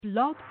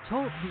Blog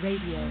Talk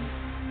Radio.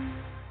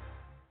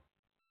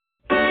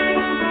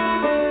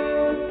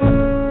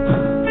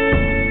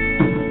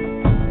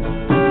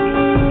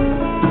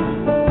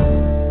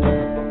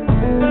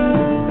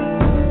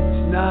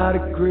 Not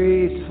a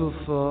graceful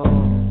fall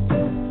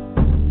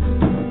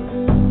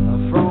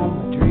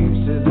from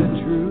dreams to the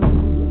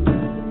truth.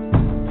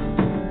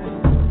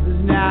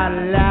 There's not a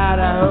lot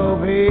of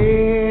hope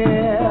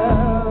here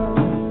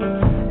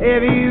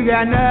if you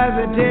got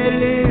nothing to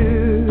lose.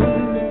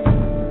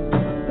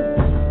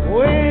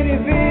 When your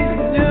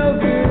vision's no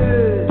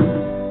good,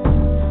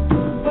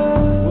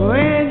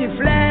 when you're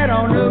flat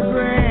on the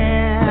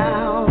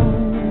ground,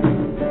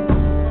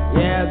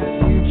 yeah, the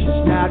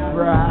future's not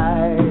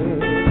bright.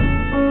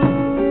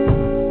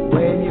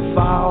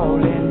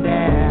 Falling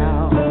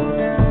down,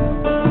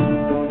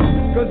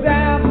 'cause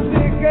I'm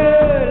sick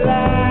of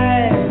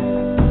life.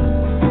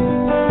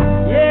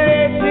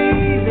 Yeah, it's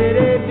easy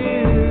to do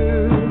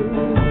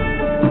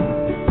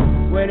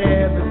when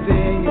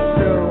everything is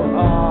so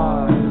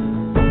hard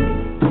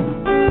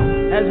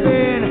has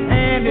been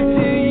handed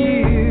to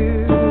you.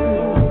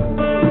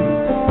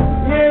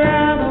 Yeah,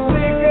 I'm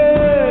sick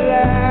of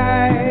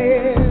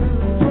life,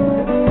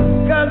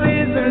 'cause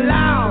it's a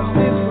lost,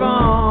 it's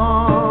gone.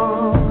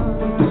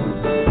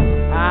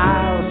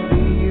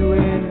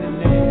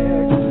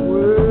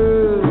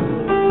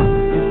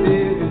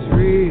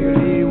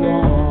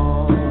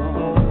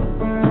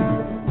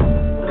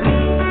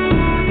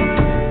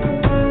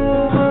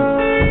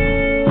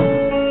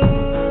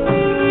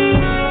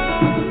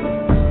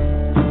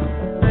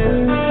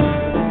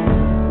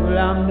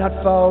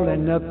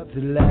 Falling up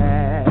the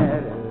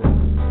ladder,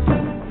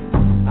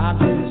 I'm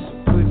just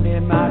putting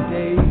in my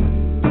days.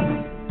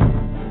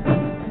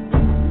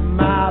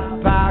 My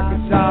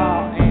pockets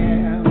are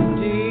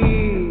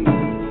empty,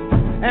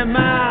 and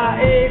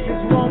my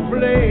acres won't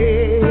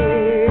play.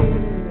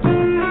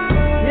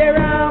 Yeah,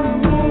 I'm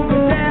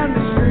moving down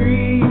the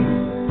street,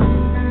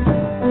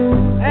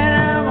 and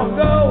I'm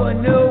going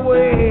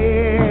nowhere.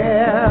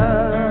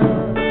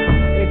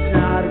 It's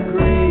not a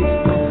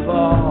graceful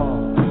fall.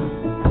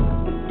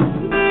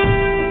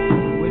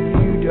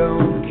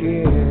 Don't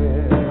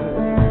care,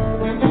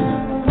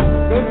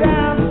 'cause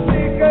I'm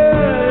sick of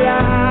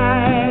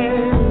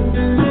life,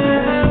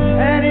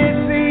 and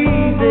it's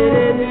easy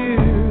to do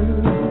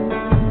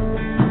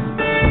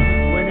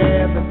when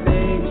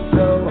everything's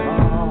so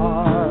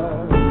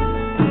hard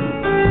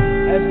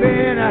has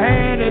been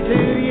handed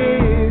to you.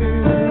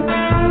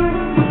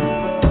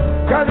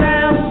 'Cause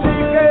I'm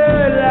sick of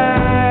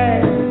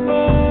life,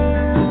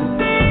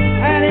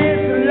 and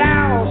it's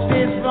lost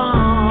its fun.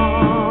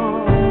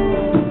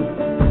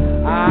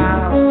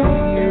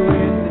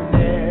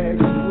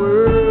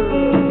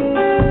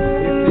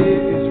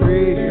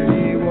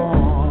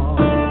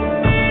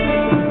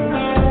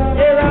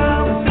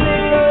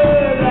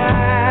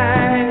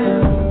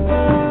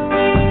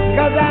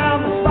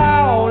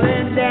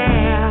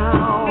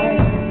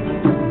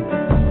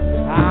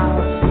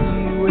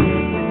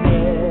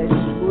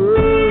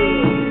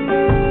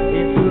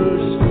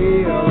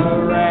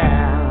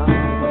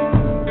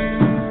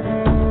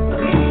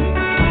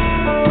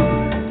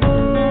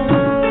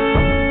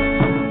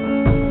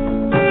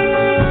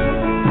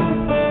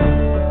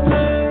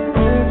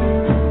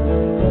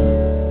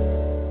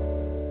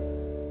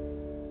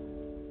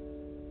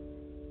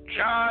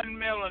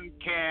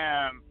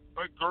 Mellencamp, a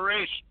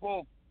graceful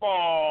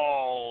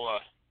fall,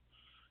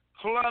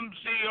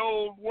 clumsy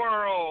old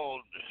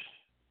world.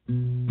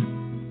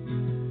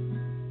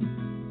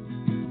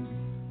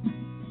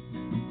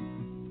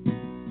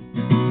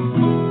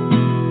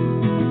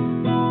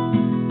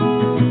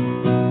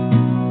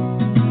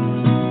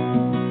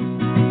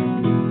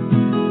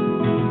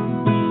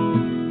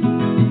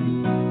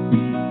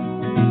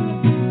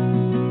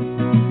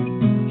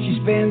 She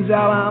spends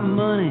all our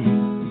money,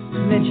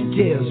 and then she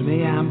tells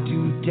me I'm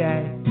too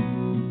tight.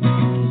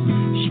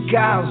 She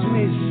calls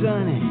me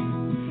Sonny,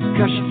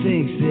 'cause she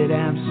thinks that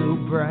I'm so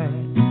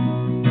bright.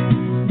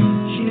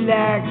 She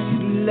likes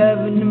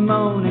love in the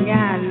morning,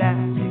 I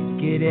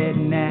like it at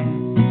night.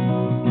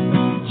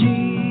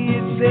 Gee,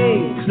 it's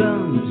a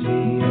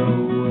clumsy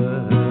old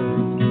world.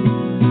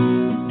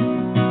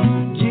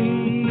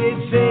 Gee,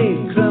 it's a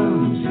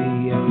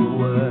clumsy old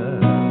world.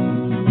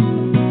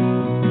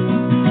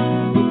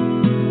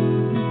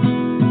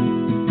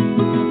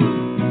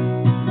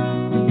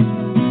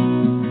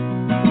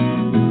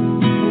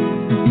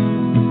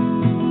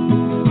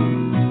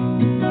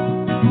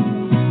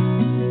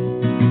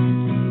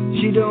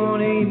 She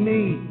don't eat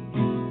meat,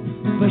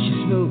 but she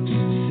smokes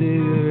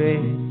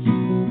cigarettes.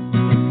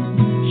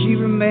 She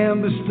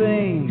remembers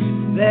things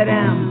that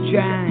I'm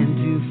trying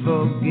to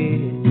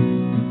forget.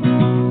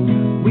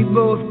 We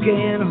both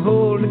can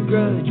hold a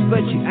grudge,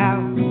 but she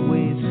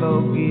always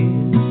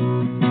forgets.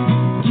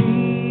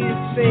 Gee,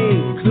 it's a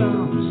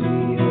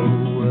clumsy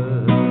old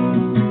world.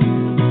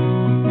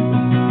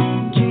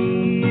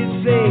 Gee,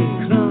 it's a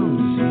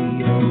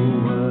clumsy old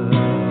world.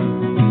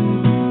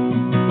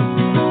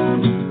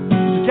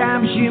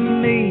 Sometimes she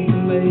meets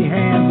me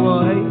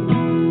halfway.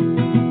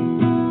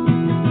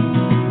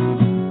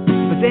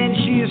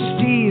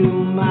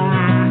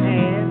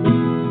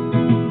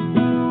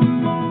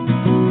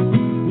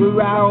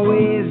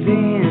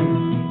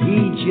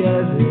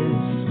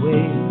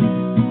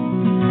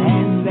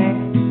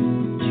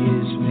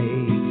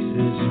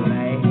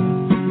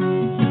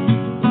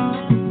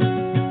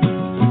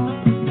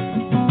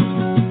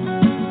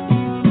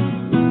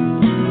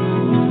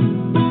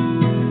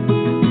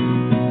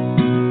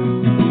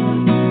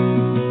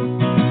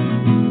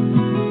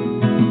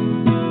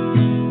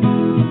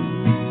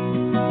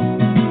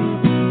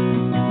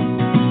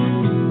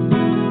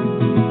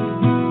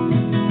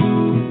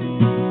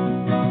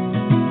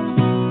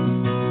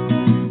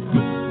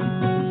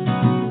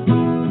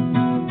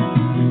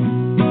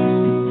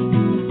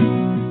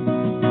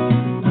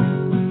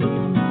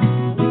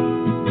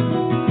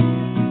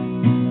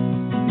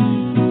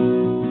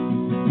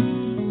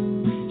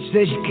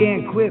 says she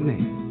can't quit me,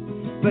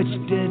 but she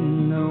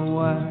didn't know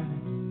why.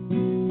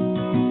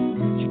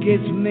 She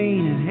gets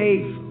mean and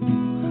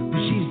hateful, but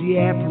she's the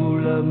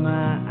apple of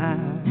my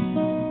eye.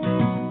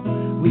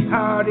 We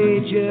heart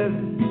each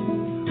other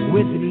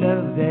with a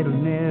love that'll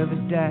never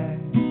die.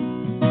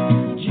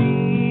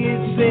 Gee,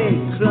 it's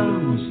a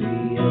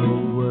clumsy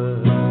old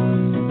world.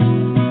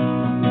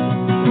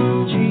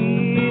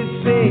 Gee,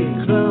 it's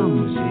a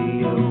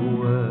clumsy old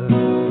world.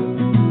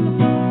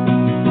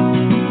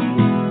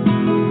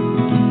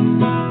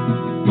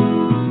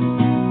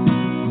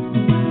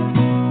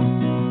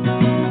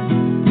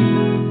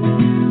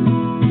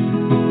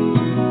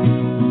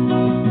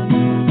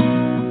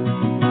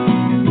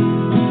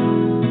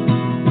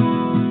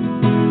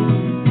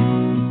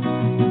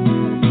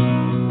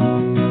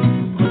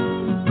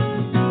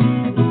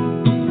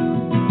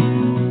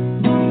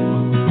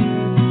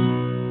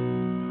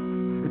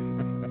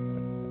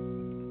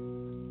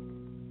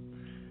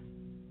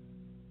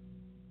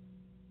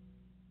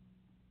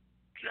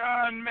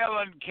 John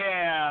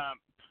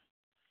Mellencamp,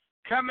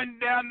 coming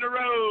down the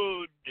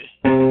road.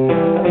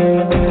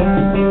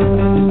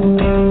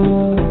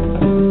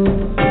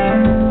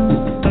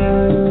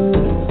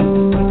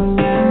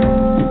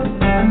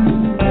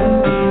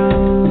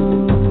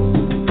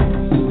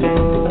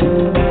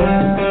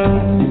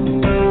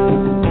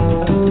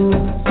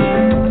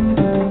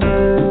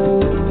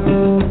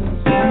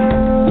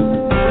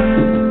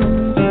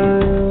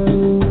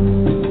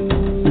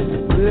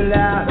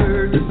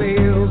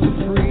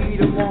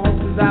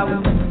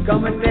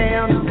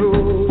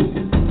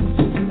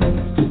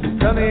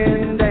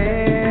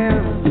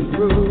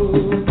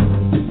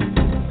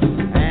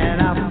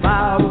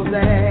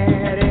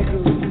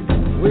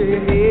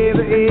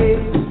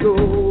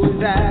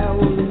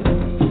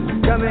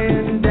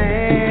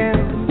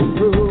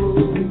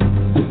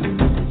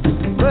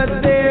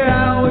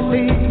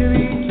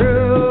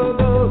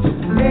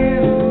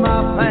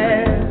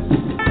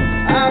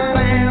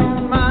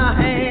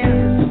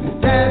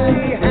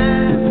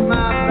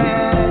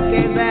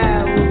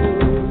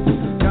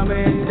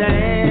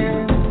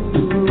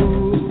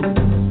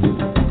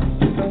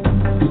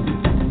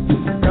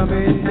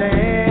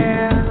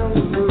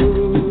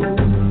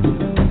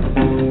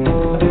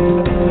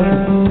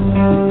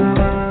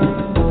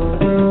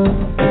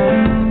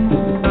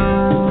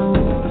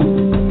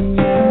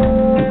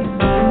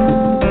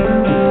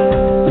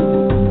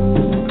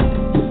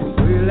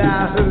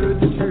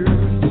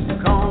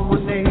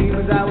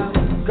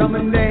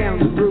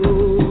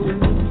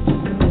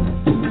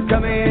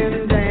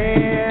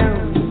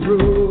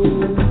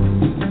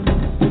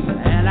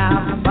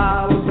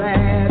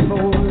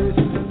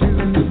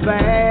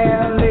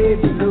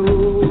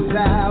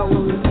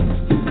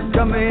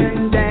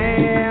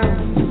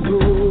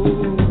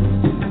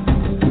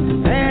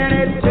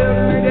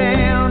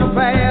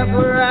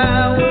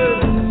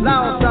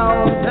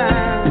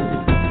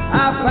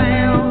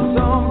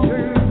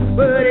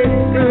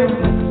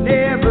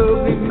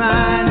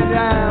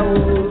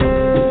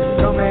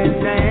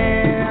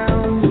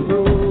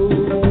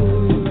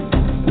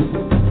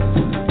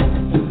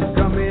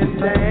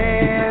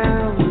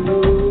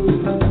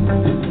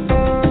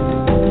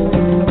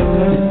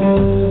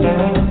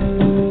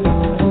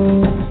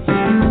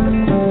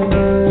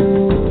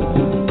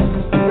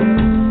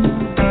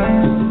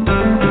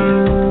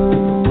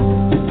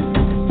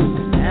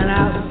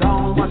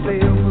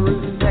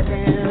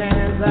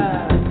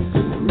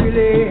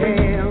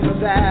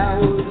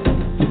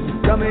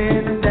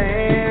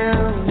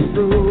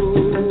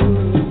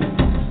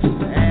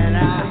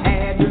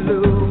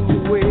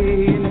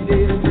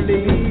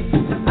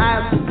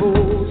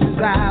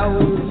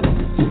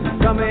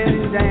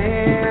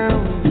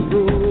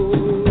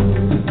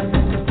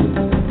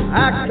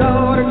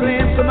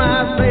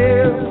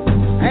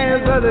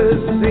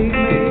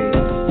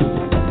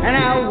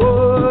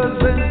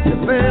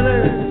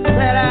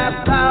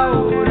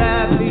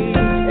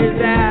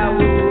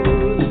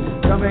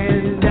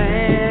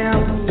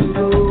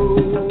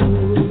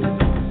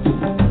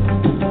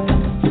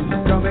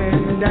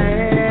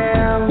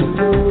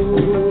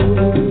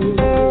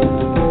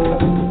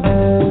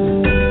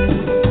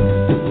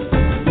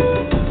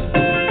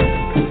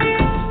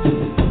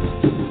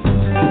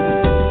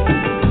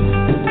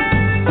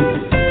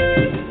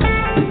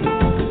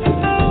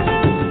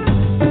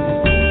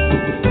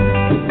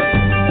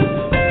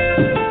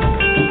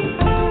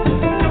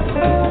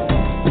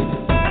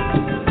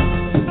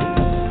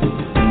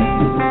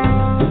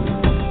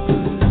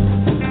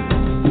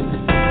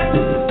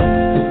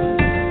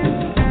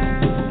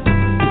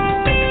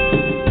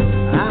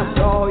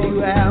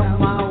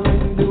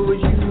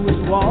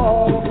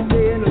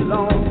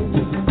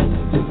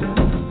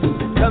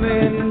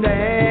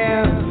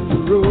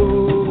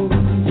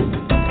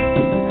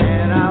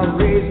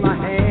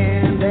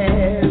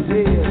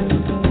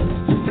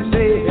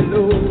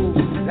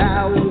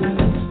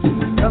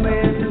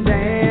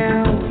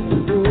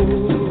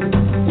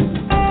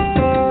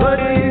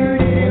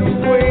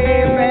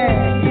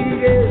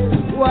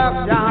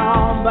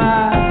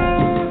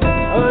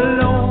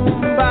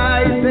 Alone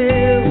by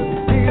yourself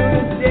till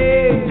the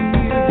day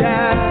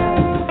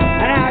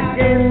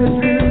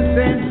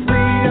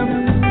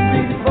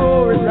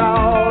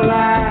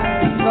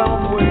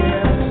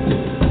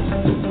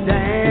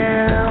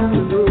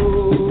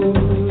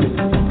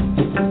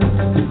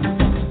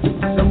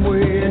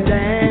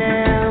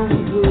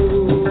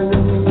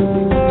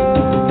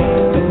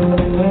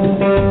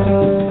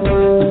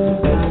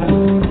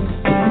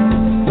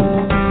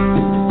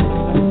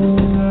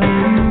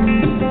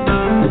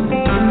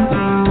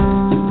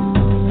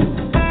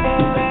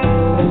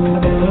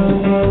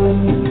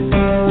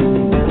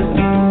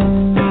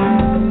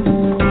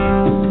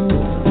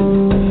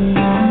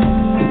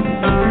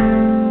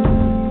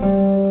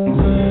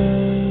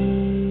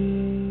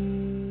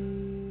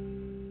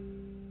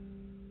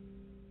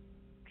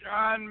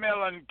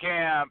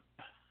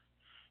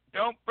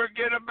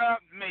forget about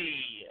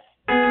me.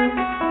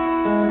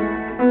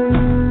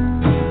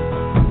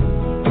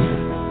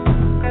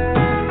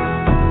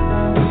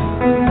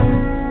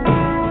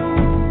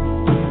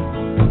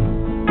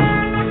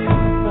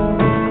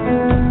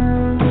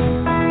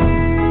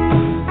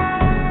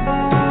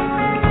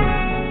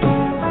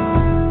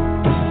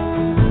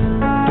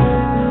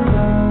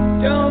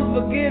 Don't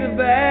forget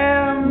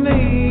about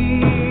me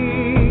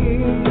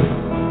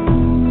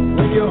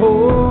when you're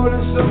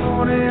holding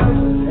someone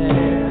else's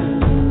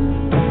hand.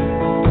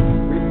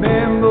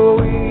 Remember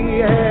we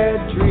had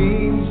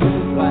dreams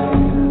and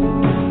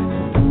plans.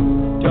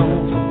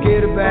 Don't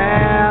forget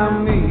about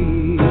me.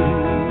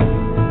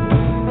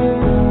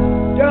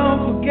 Don't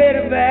forget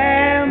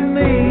about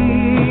me.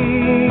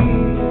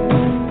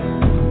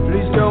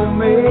 Please don't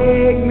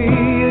make me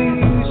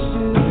used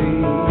to be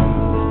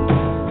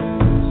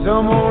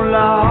someone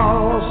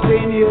lost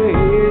in your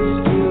history.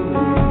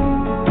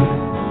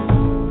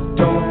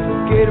 Don't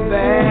forget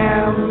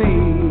about me.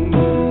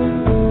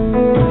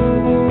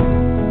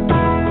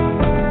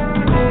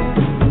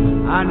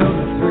 I know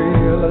the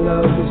thrill of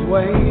love is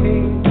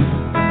waning.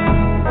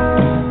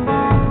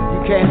 You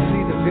can't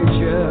see the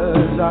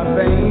pictures I'm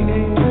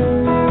painting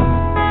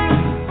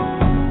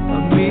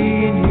of me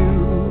and you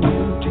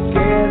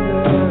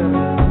together.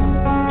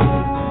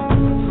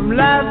 From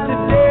life to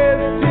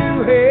death to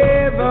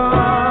heaven.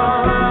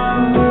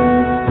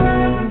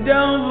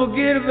 Don't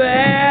forget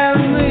about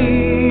me.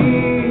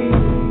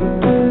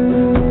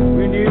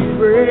 When you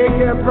break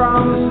our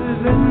promises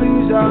and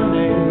lose our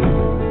name,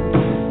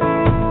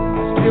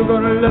 still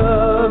gonna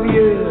love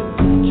you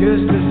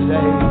just the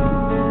same.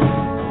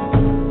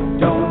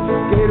 Don't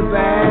forget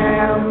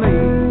about me.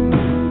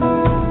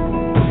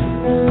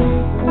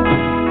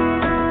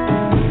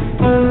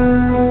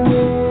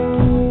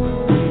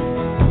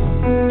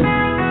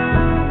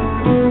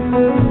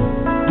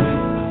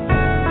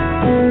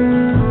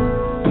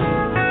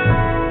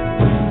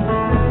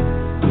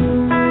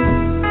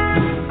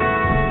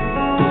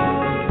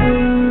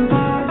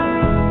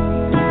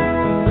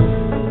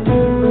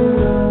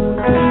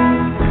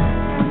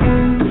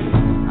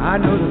 I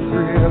know the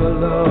thrill of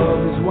love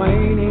is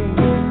waning.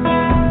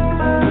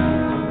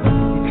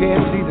 You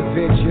can't see the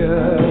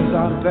pictures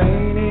I'm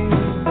painting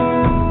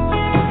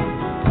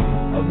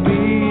of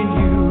me and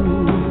you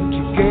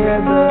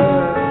together.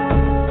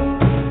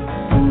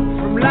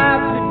 From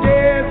life to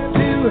death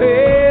to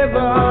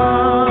heaven.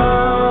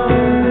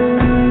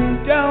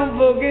 Don't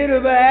forget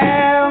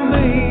about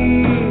me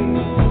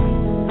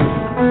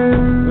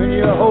when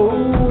you're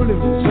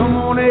holding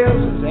someone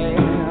else's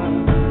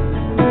hand.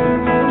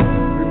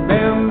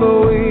 Remember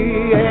we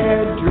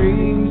had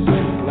dreams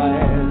and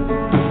plans.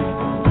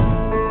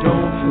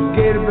 Don't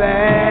forget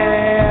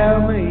about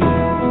me.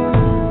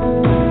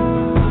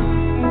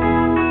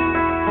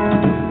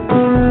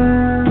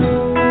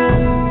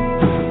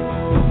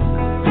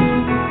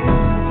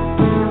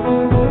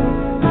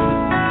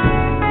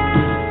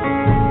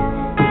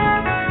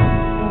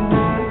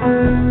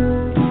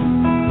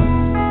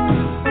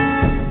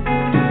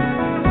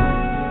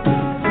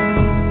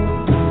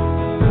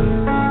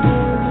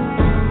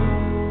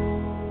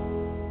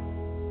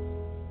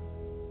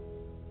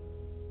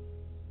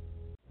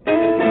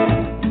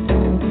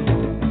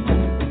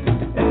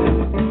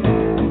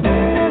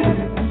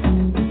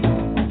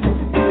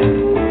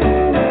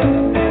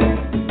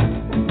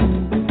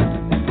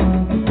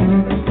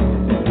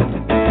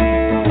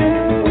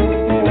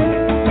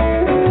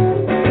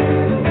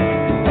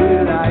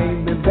 Well, I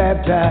ain't been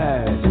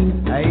baptized,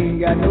 I ain't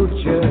got no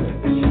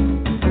church,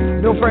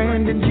 no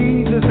friend in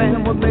Jesus,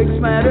 and what makes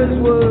matters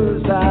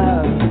worse,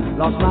 I've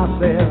lost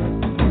myself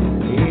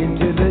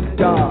into the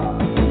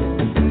dark,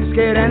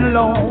 scared and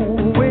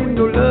alone with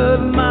no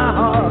love in my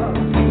heart.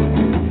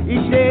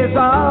 Each day of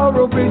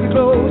sorrow brings me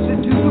closer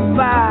to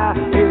goodbye.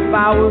 If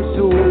I was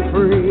so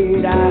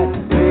afraid,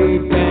 I'd lay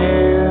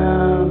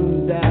down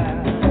and die.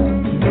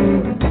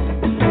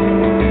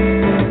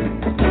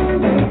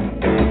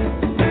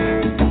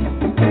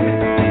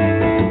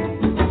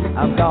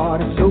 I've got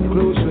it so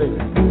closely,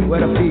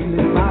 what I feel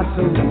in my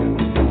soul.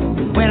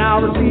 When I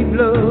receive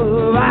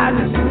love, I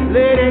just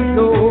let it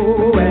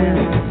go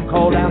and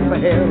called out for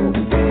help,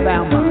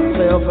 found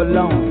myself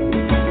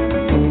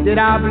alone. Did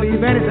I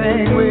believe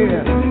anything?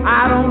 Well,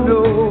 I don't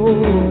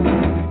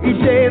know.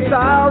 Each day of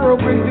sorrow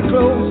brings me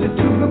closer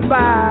to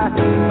goodbye.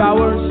 If I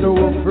weren't so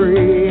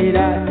afraid,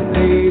 I'd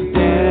lay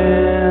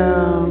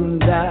down and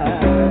die.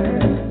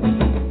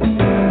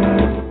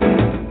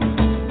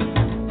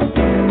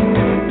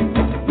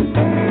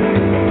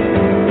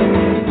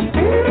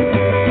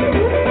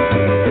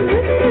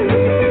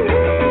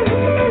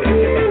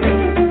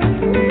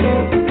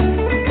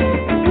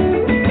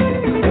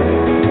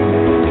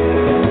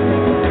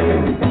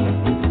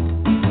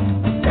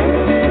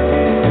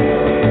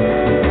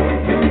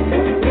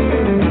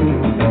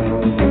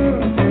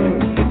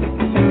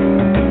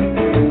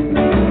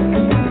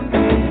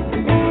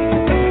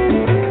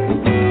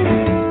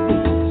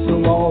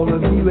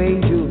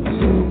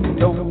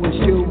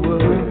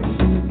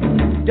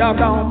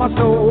 Doggone my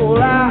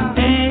soul, I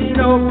ain't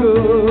no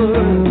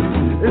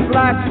good. this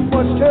life so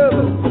much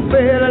trouble for a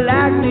fella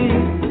like me.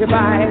 If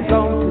I had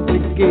something to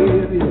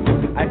give you,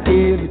 I'd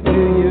give it to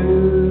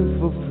you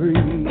for free.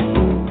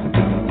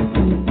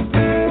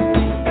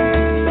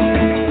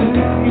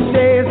 You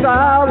say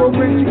sorrow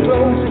brings you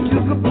closer to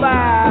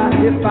goodbye.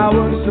 If I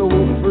was so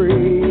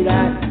afraid,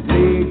 I'd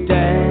lay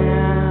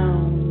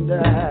down,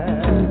 die.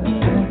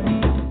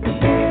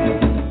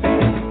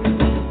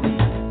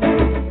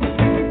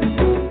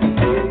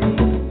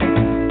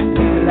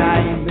 Well, I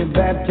ain't been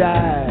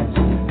baptized,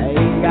 I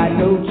ain't got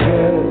no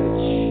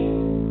church.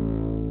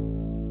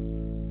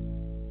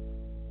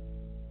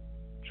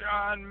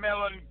 John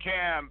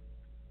Mellencamp,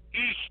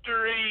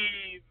 Easter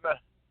Eve.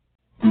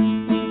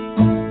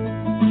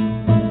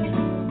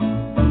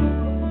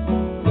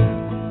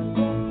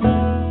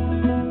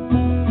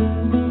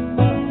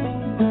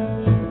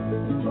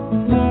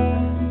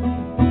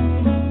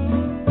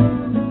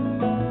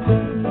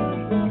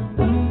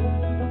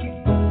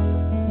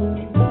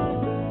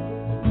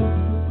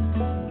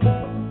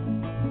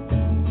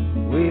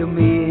 Well,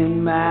 me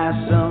and my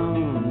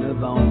son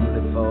of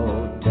only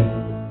 14,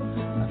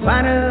 I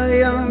find a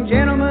young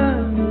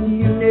gentleman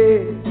you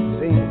never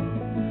seen.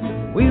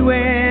 We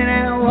went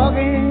out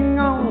walking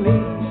on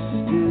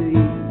Easter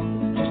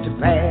Eve just to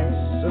pass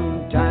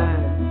some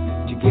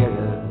time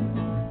together.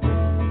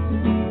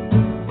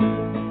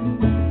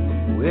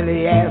 Well,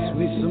 he asked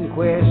me some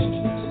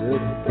questions of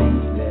the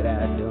things that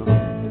I'd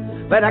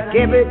done, but I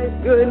kept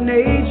it good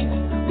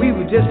natured. We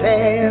were just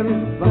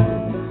having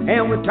fun,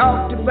 and we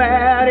talked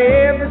about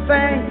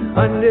everything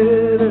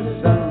under the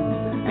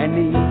sun, and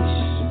the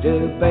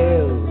Easter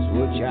bells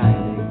were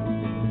chiming.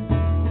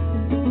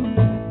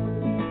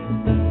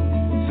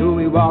 So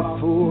we walked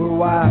for a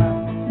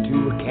while to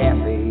a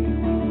cafe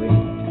we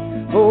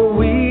went, for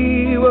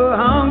we were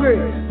hungry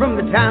from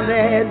the time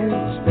that we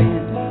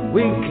spent.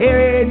 We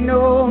carried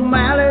no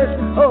malice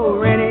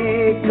or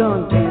any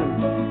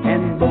contempt,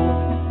 and both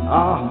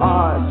our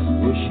hearts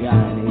were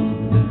shining.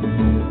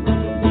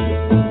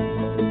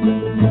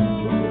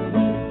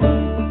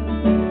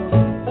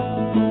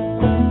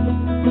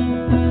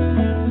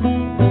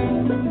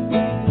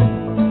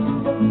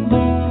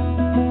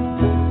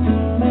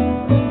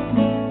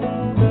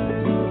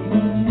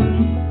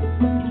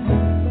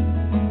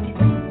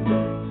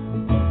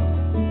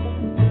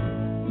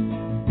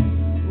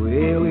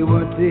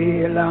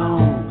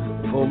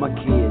 Long before my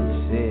kid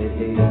said,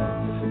 hey,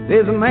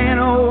 there's a man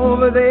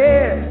over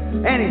there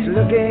and he's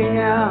looking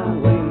our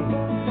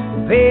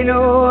way. Pay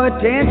no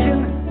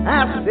attention,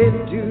 I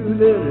said to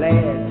the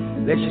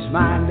lad, let's just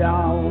mind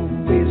our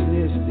own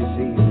business this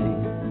evening.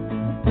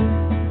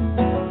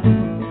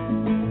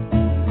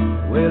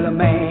 Well, a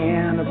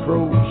man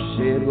approached,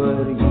 said,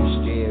 what are you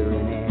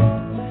staring at?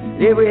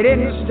 If we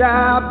didn't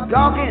stop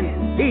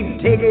talking, he'd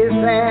take his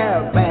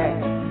hair back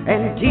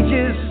and teach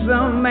us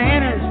some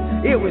manners.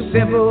 It was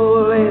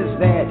simple as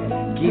that.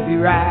 Keep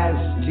your eyes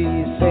to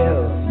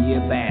yourself, you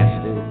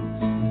bastard.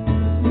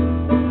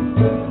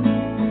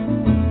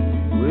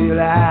 Well,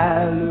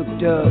 I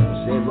looked up,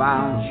 said,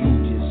 why don't you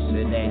just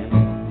sit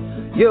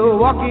down? You're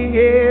walking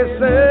here,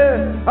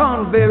 sir,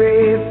 on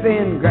very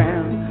thin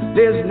ground.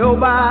 There's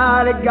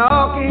nobody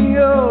gawking,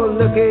 you're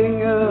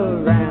looking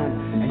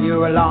around, and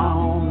you're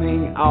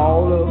alarming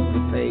all of the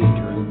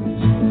patrons.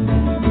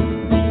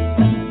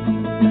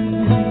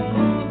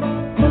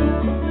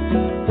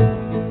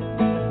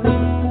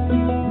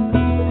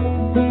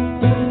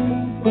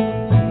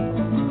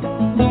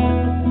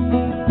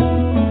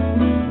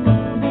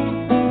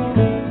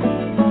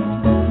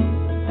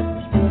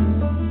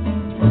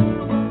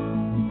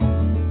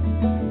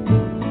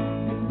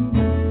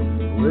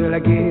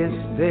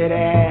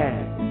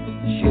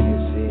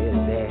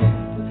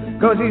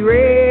 Cause he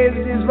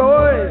raised his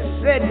voice,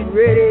 said get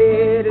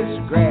ready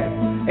to scrap.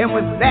 And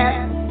with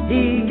that,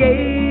 he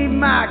gave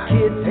my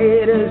kid's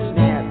head a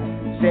snap.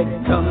 Said,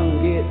 come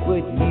and get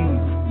what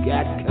you've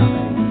got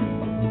coming.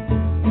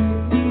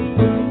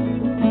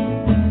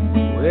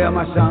 Well,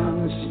 my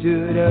son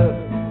stood up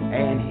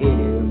and hit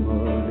him a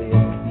lick,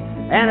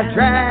 and I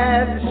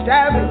tried to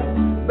stop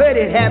it, but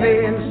it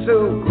happened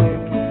so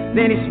quick.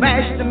 Then he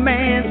smashed the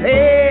man's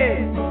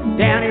head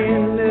down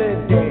in the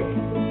deck.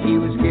 He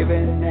was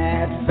giving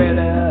that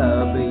fella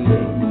a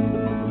beating,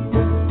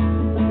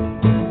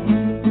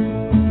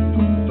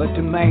 but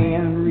the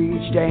man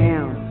reached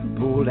down,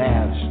 pulled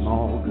out a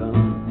small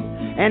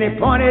gun, and he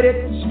pointed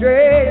it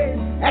straight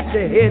at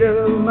the head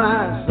of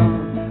my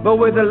son. But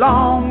with a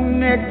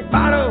long-necked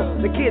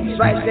bottle, the kid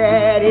slashed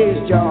at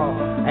his jaw,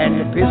 and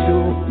the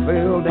pistol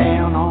fell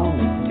down on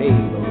the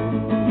table.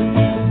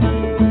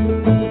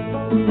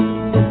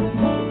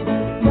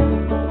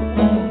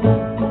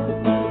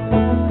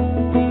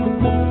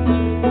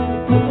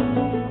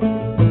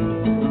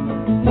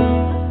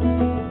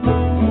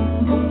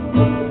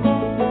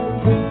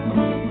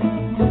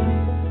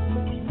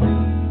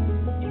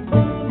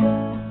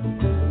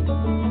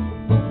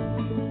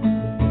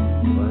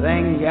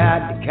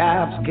 The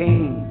cops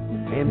came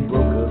and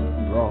broke up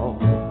the brawl.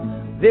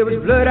 There was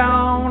blood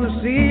on the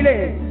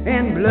ceiling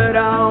and blood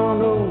on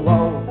the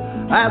wall.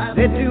 I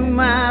said to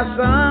my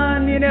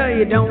son, you know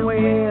you don't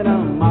win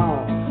them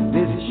all.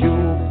 This has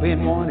sure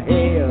been one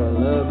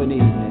hell of an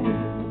evening.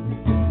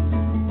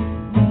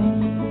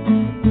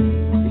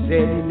 He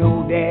said, you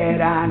know,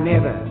 Dad, I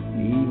never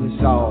even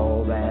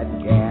saw that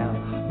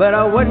gal, but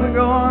I wasn't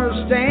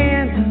gonna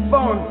stand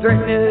for him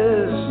threatening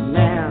us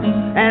now.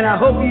 And I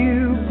hope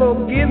you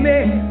forgive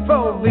me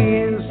for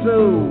being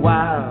so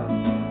wild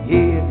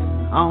here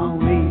on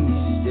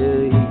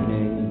Easter evening.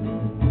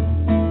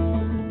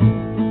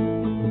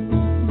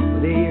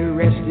 They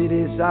arrested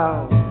us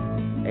all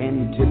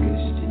and took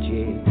us to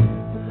jail,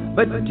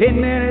 but 10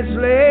 minutes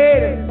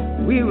later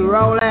we were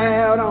all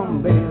out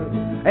on bail.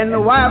 And the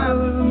wife of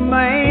the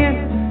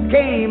man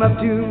came up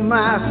to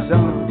my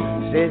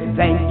son, said,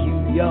 thank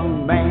you,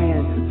 young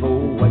man, for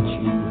what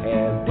you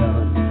have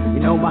done.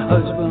 You know my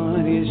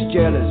husband is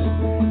jealous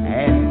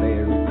and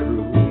very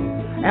cruel,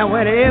 and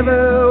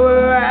whenever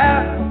we're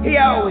out, he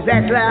always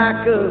acts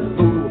like a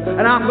fool.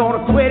 And I'm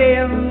gonna quit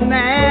him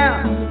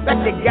now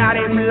that they got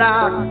him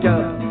locked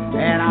up,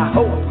 and I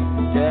hope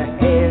to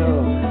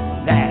hell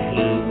that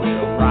he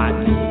will rot.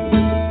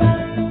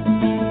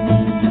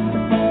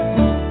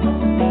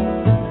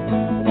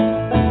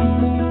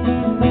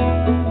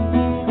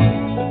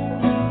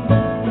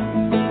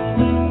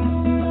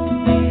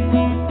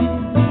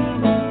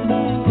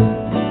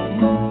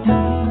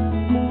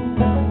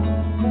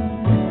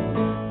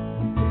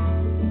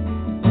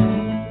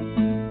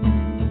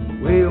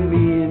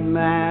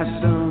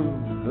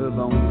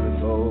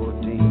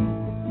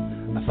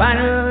 Find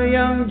a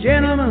young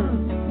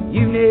gentleman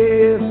you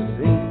never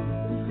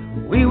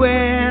seen. We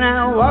went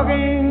out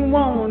walking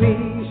one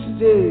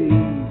Easter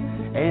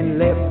Eve and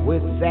left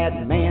with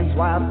that man's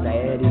wife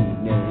that evening.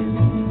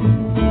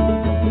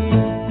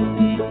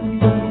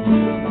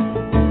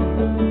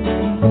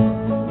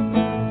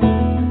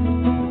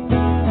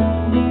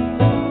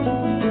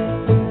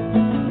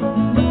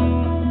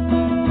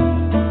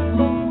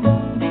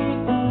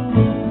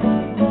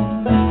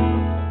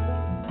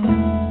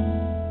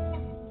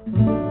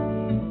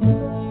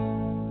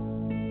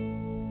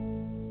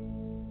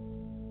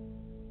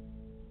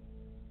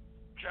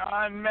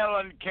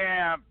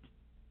 Mellencamp,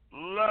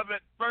 Love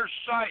at First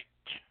Sight.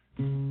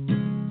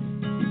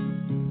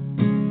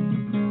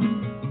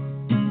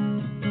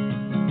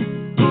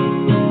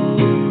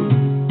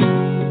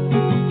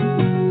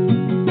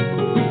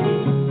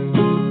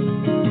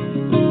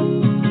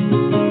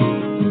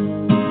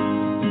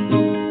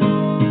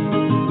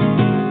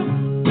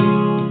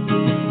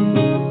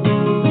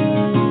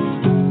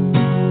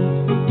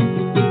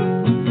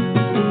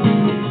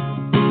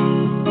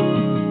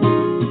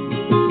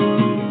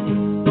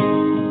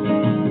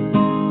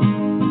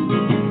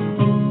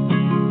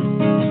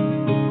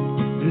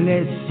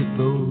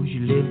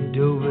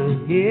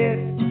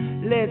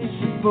 Let's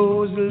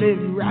suppose I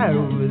lived right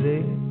over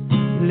there.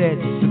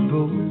 Let's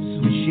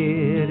suppose we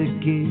shared a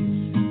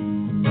kiss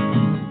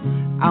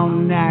on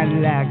a night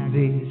like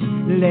this.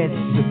 Let's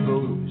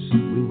suppose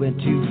we went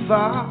too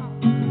far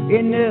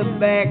in the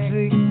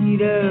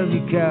backseat of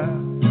your car.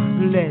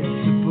 Let's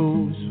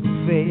suppose we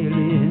fell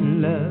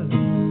in love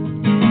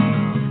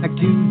like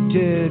two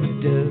turtle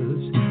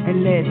doves.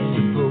 And let's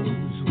suppose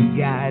we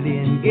got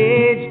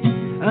engaged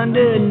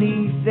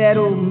underneath that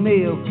old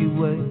Milky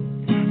Way.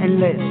 And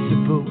let's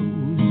suppose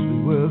we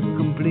were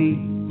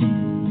complete.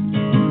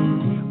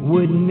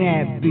 Wouldn't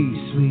that be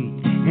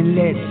sweet? And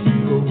let's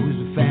suppose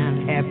we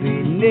found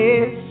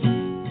happiness,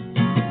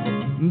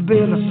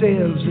 built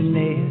ourselves a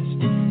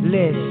nest.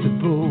 Let's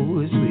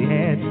suppose we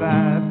had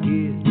 5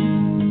 kids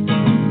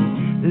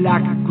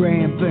like our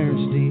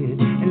grandparents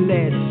did. And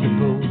let's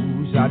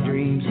suppose our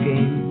dreams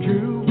came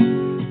true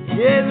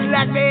just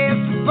like they're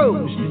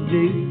supposed to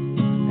do.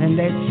 And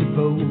let's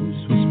suppose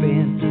we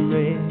spent the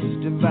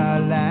rest of our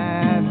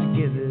lives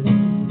together.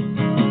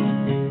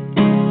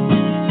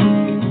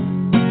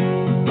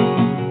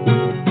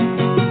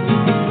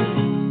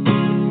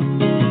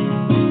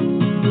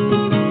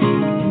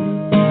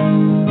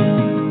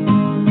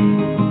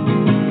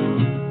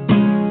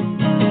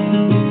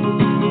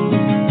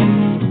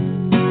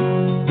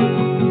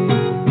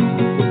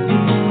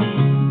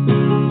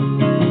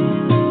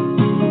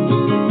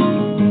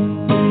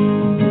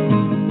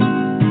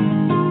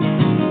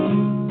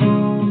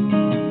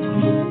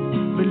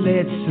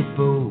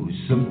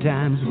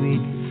 Sometimes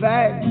we'd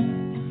fight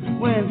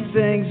when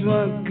things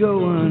weren't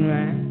going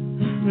right.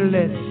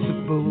 Let's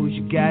suppose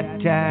you got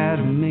tired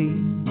of me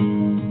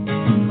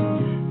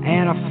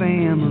and our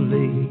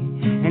family.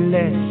 And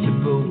let's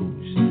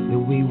suppose that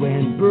we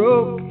went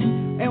broke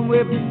and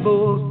we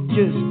both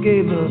just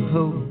gave up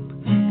hope.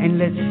 And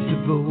let's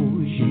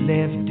suppose you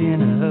left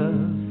in a huff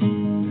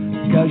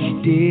 'cause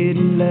you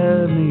didn't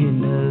love me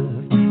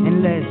enough.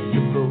 And let's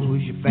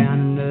suppose you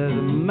found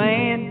another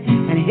man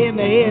and hit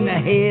me in the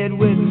head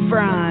with a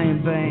frying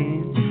pan.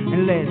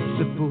 And let's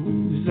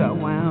suppose I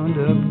wound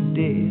up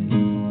dead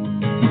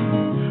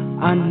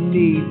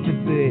underneath the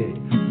bed.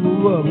 Well,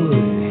 what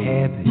would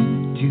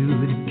happen to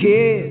the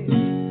kids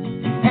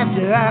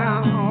after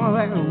all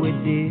that we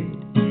did?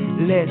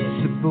 Let's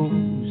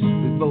suppose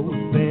we both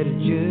better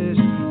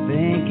just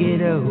think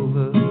it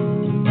over.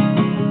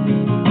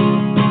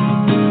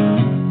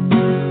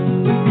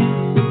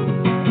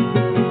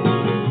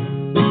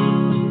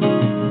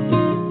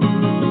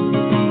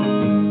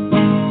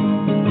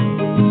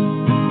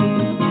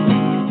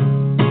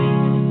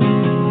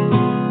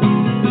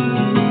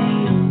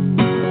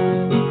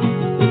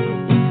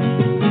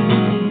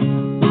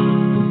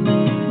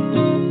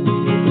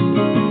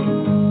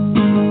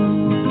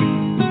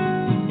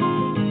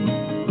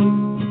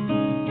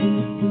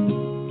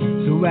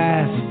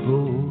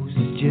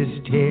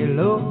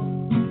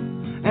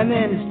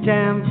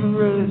 Time for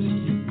us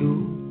to go.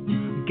 We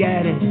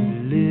got it a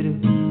little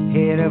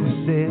ahead of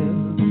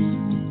ourselves,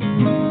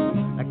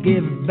 like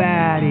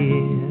everybody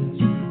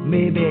else.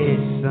 Maybe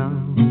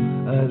some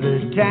other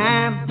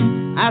time,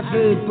 I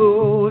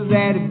suppose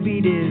that'd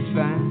be just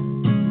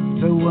fine.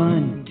 So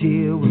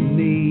until we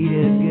meet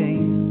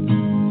again,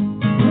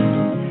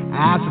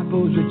 I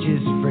suppose we're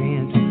just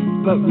friends.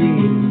 But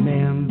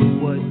remember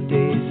what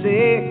they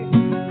say,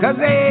 'cause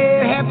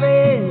it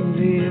happens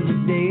every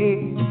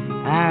day.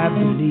 I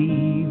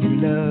believe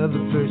in love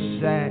at first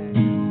sight.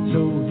 So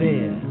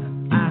there,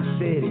 I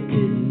said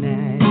good night.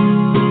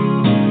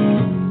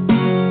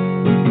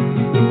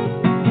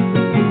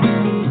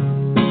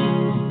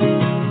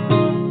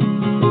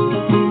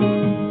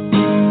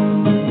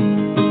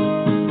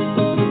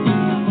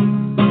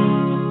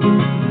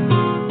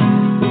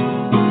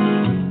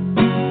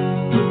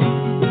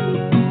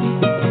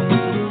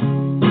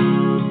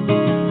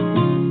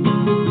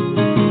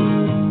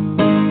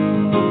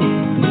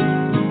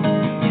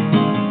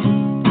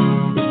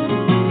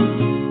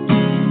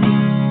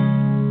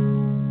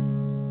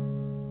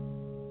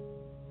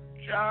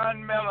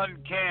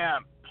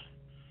 Mellencamp,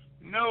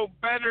 no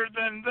better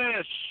than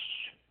this.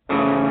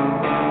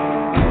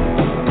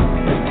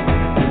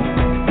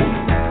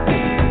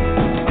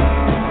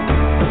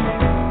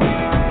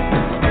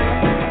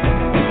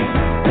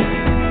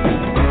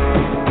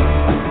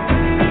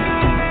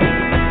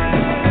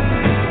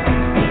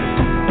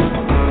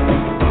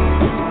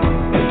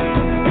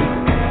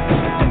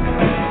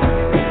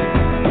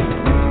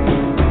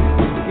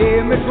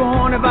 Give me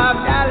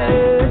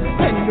 $25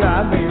 and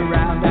drive me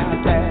around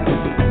downtown.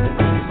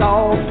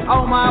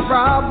 All my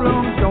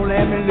problems, don't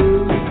let me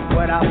lose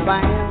what I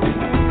found.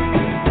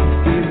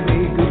 Give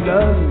me good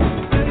love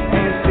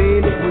and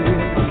say that we're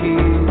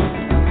kids.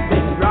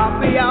 Then drop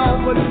me off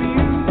with the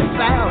music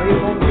sound. It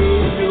won't be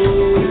no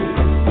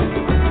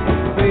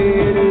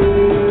better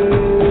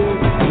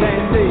than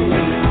this.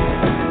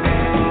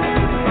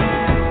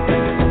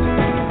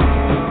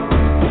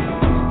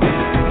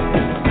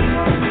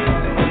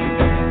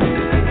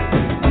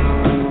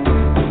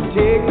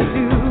 Take me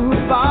to a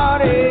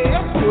party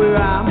where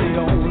I'm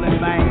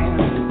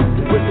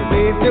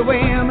the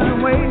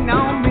women waiting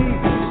on me,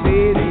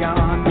 say they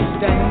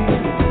understand.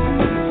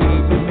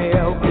 Keep me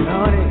milk and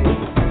honey,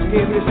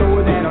 give me so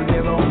that I'll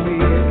never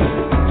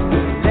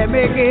miss. Let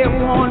me get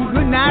one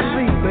good night's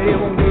sleep, but it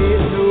won't get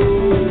no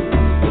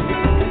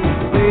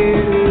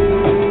better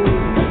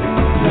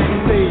than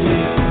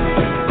this.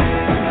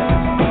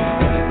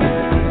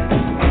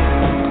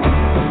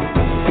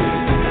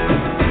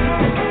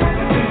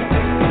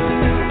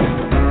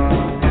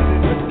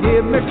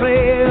 Give me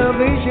clear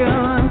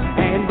vision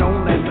and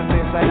don't let me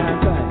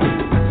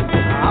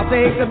I'll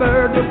take the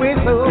bird to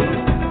whistle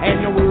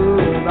and the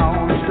world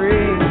on the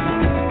string.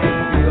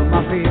 Fill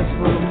my fist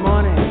full of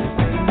money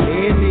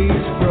in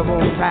these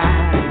troubled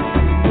times.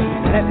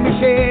 Let me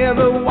share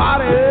the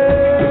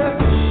water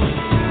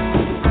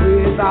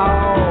with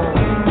all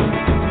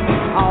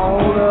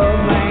of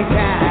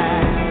mankind.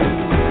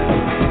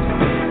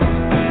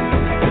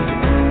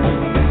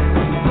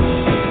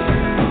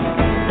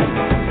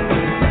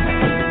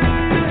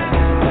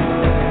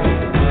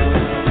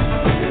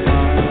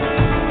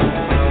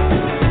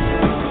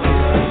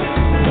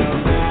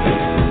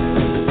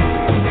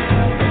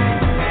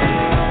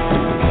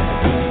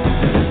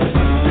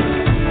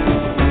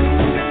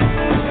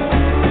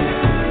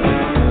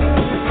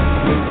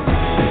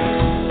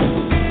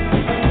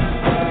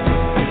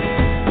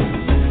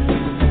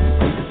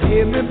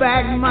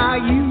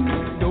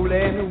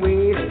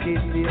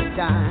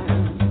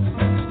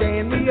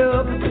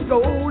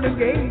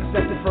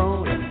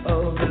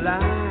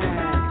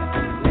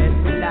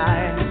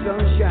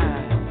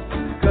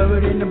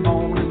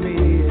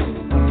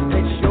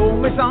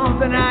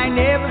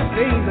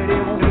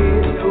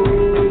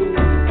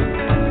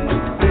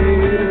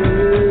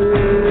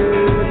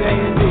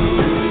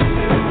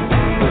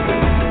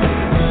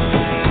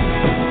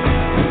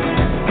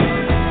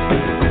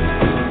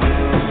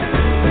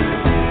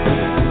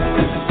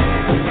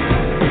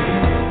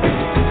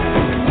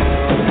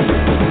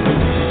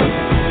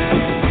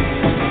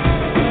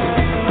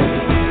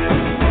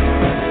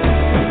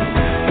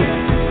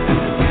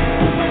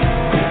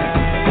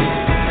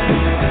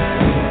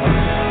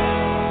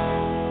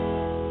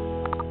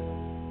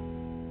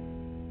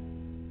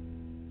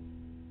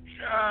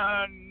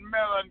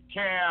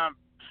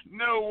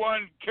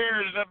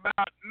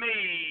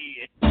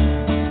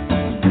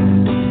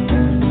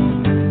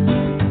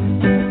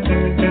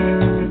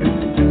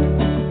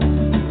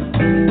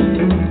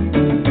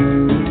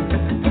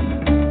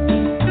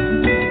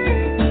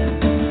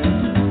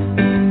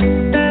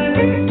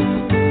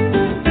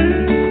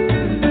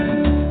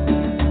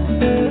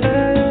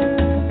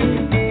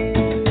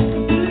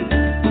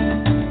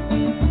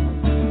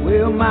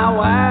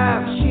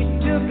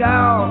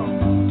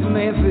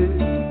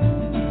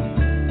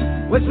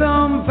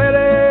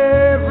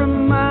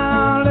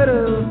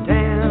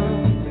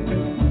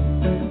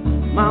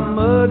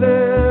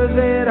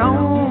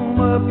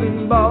 up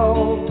in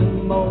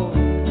Baltimore,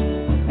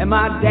 and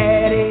my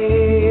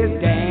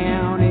daddy's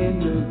down in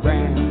the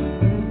ground.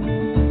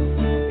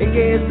 It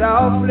gets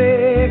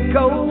awfully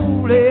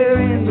cold here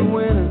in the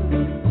winter,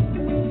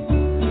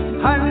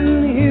 hot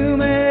and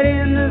humid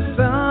in the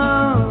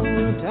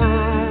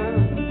summertime.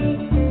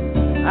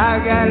 I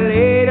got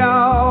laid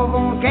off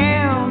on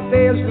account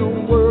there's no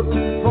work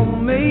for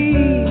me.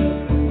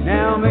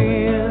 Now I'm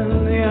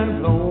in the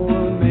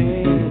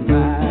unemployment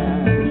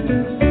line.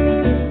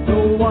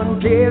 No one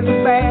cares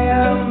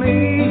about me.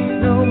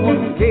 No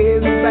one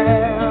cares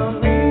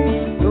about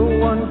me. No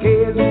one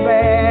cares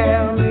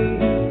about me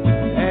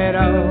at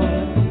all.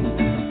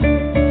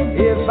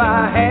 If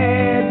I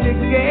had to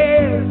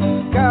guess,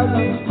 'cause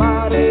I'm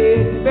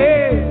spotted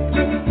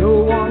best, no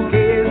one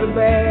cares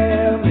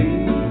about me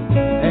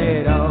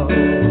at all.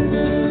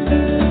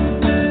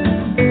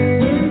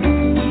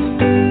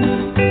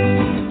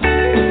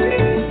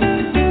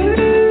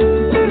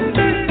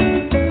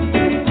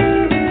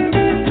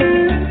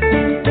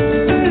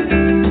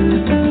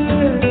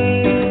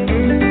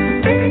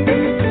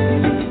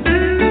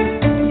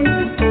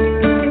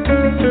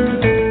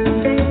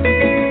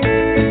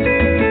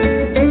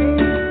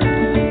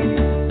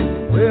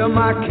 Well,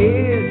 my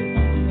kids,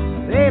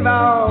 they've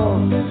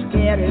all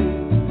scattered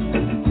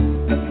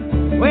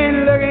when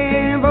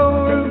looking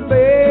for a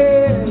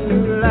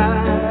better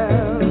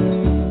life.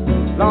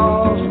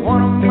 Lost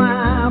one of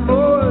my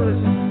boys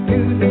to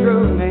the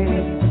drug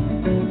man.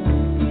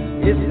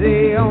 It's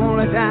the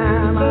only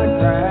time I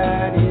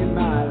cried in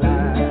my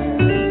life.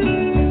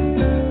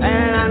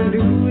 And I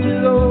knew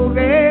this old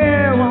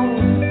gal won't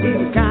be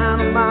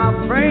kind of my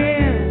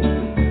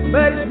friend,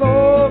 but he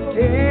smoked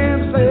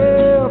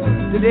himself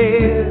to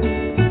death.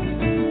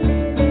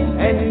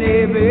 And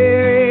they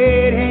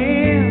buried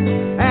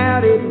him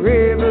out at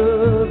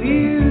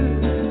Riverview.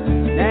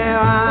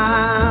 Now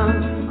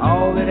I'm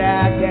all that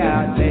I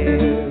got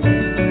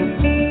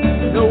left.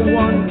 No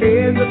one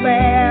cares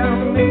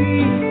about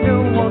me. No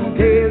one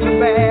cares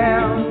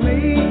about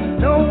me.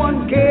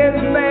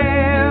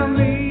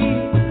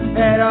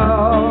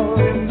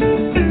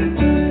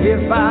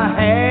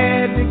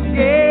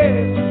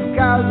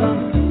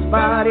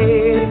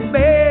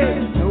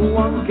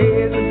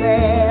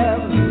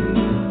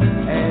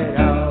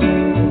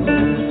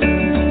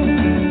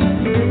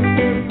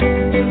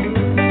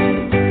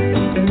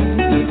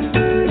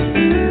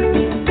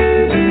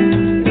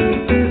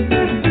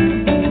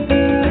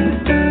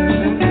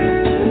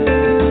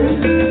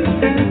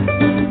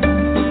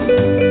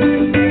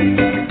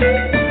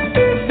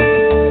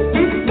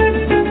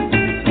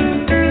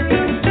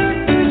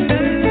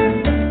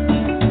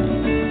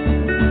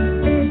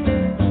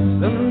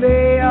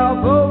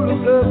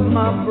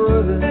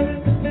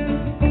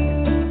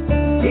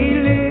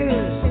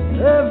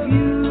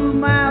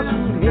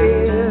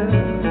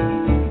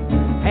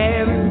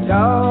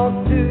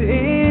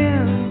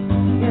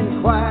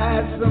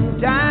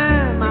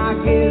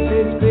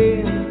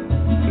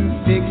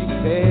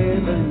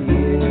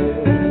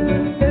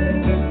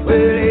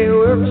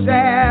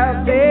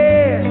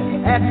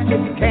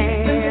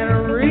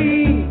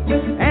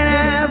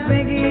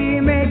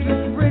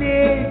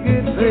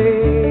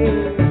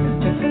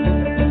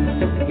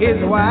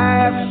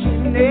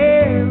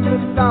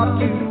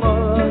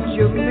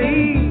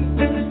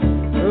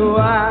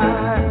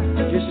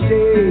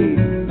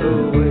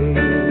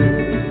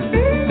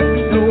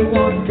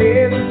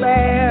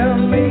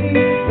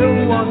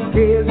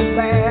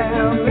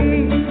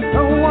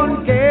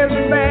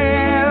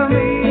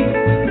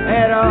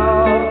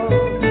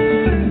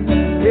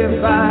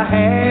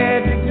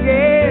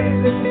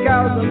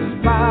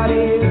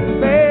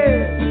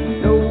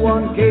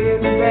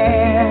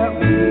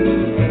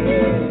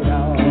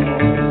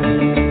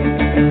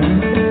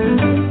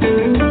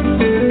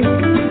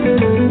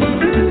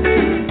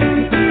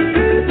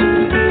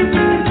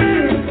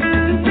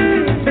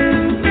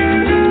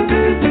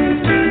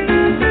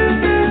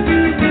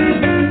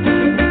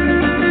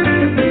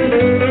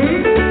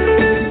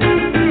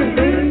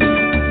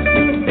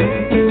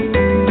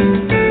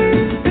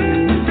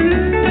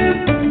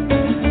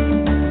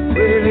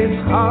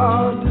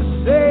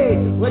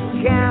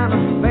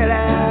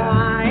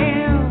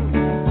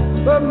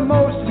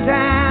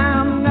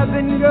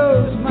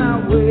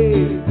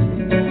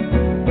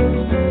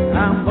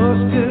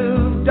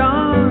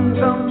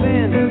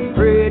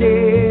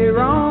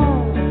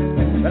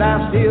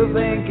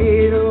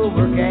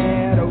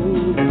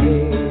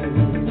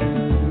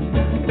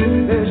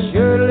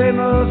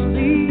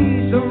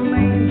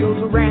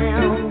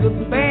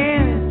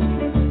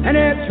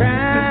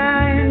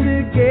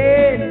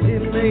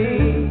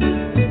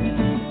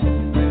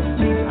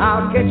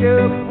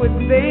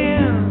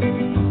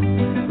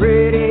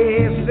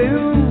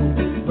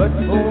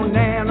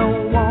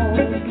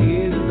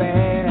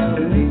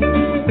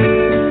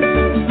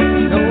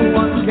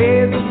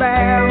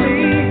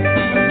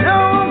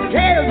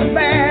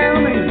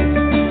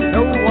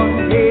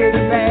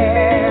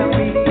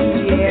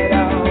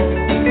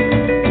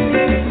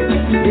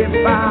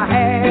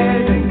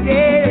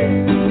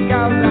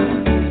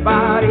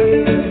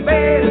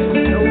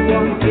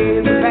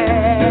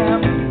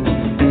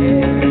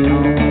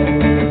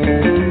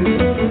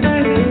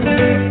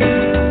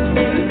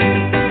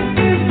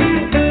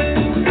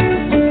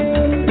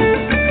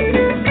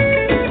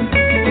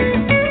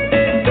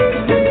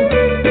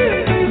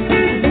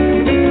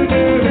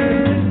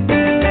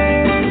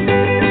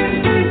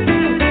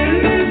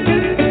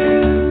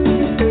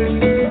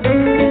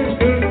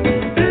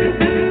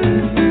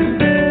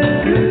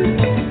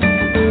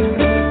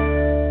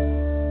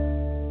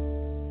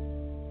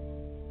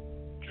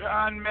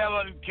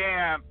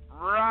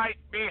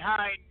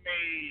 behind me.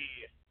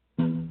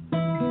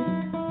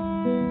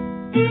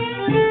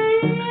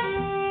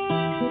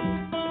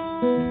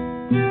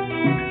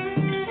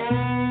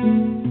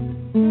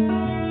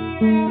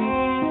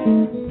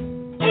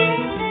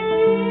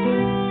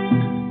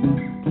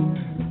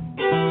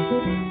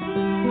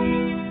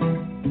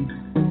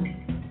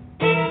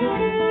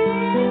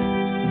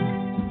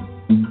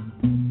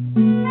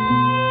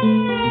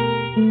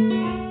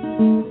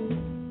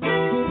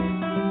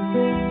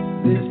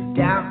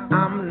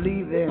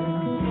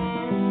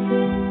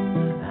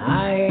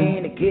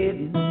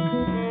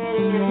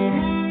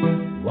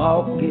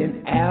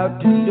 Walking out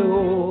the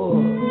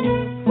door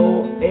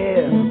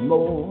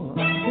forevermore.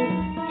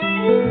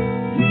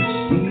 You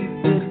see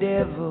the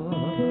devil,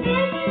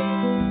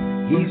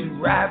 he's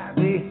right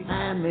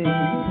behind me,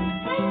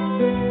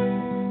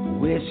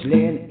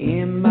 whistling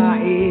in my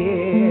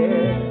ear.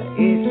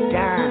 It's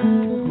time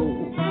to go.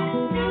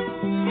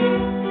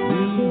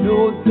 You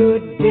know the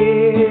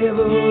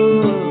devil,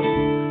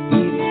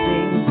 he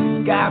thinks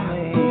he's got me.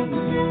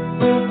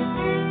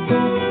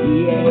 He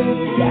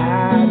ain't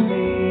got me.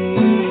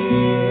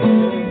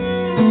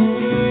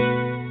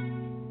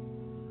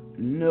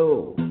 No.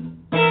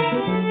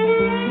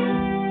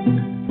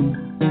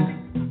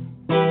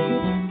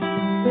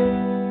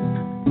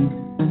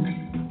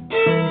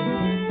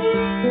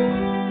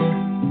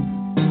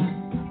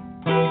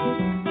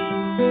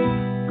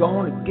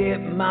 Gonna get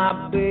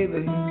my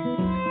baby.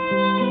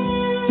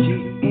 She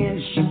in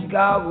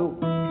Chicago,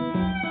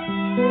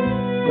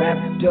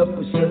 wrapped up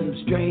with some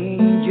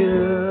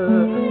stranger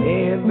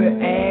every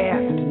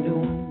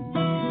afternoon.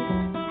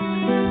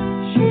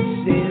 She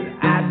says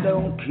I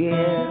don't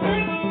care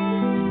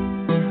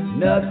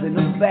nothing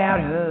about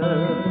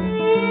her,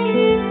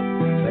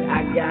 but I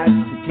got to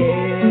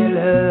tell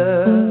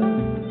her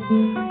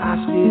I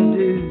still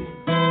do.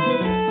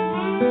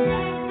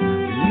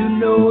 You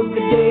know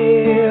the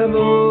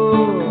devil,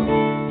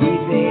 he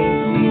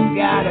thinks he's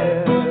got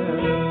her,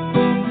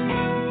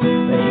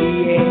 but he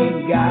ain't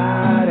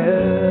got her.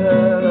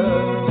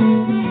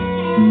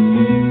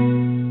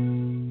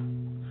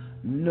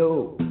 No.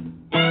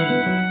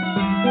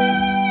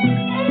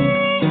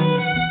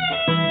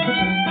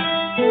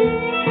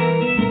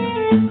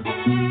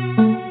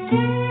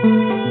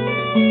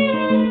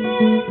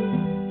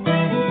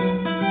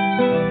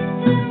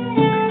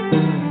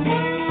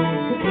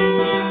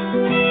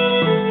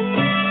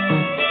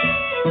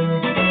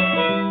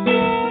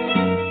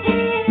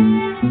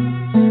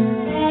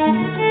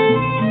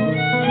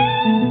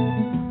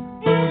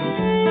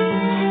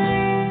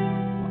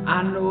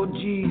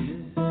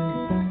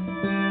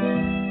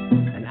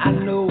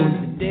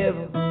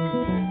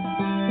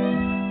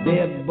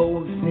 They're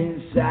both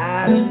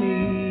inside of me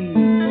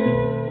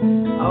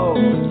all the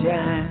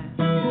time.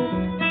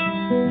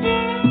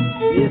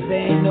 This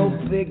ain't no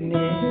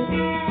picnic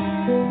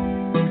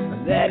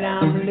that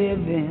I'm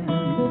living,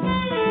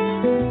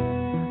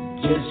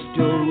 just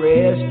a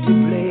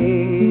resting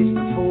place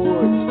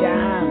before it's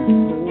time to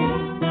go.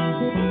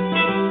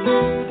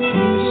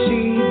 You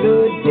see the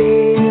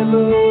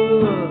devil,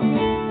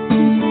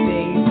 he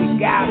thinks he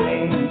got me,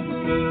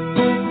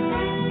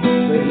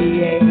 but he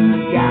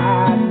ain't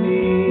got me.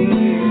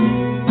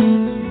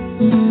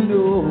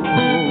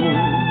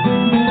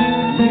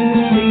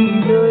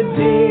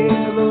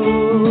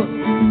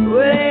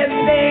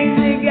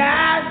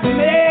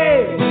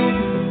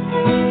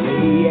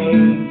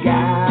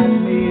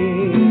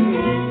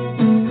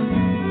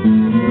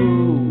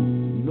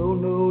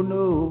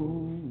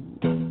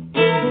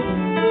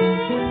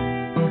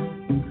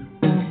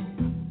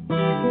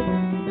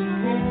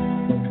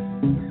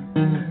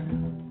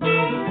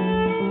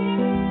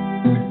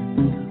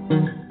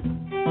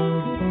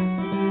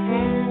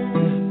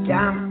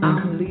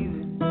 I'm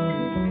leaving.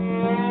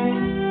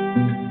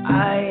 I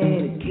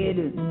ain't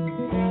kidding.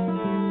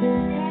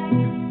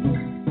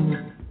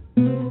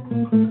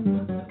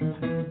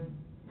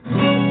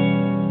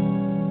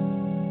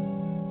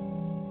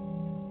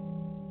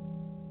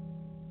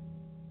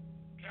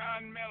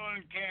 John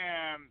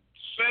Mellencamp,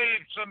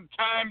 save some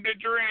time to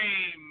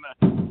dream.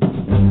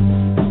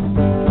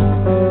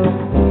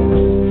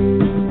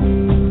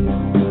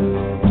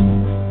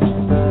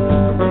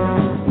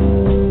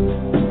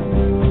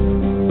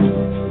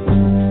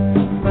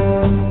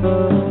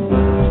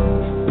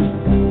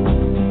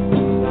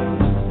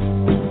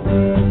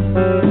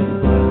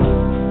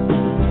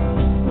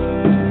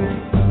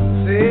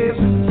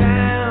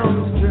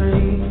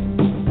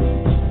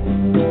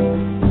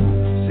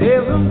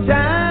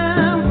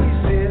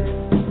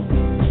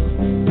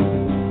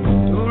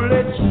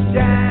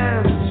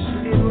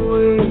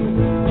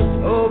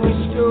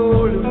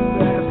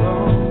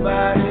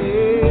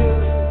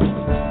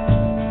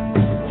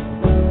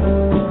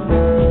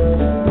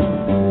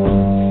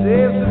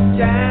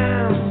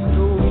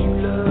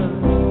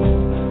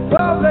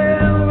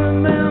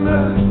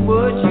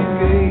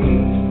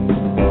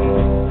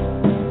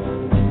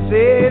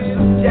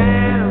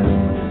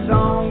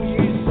 Songs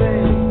you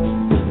sing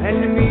and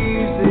the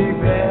music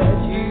that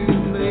you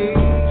play.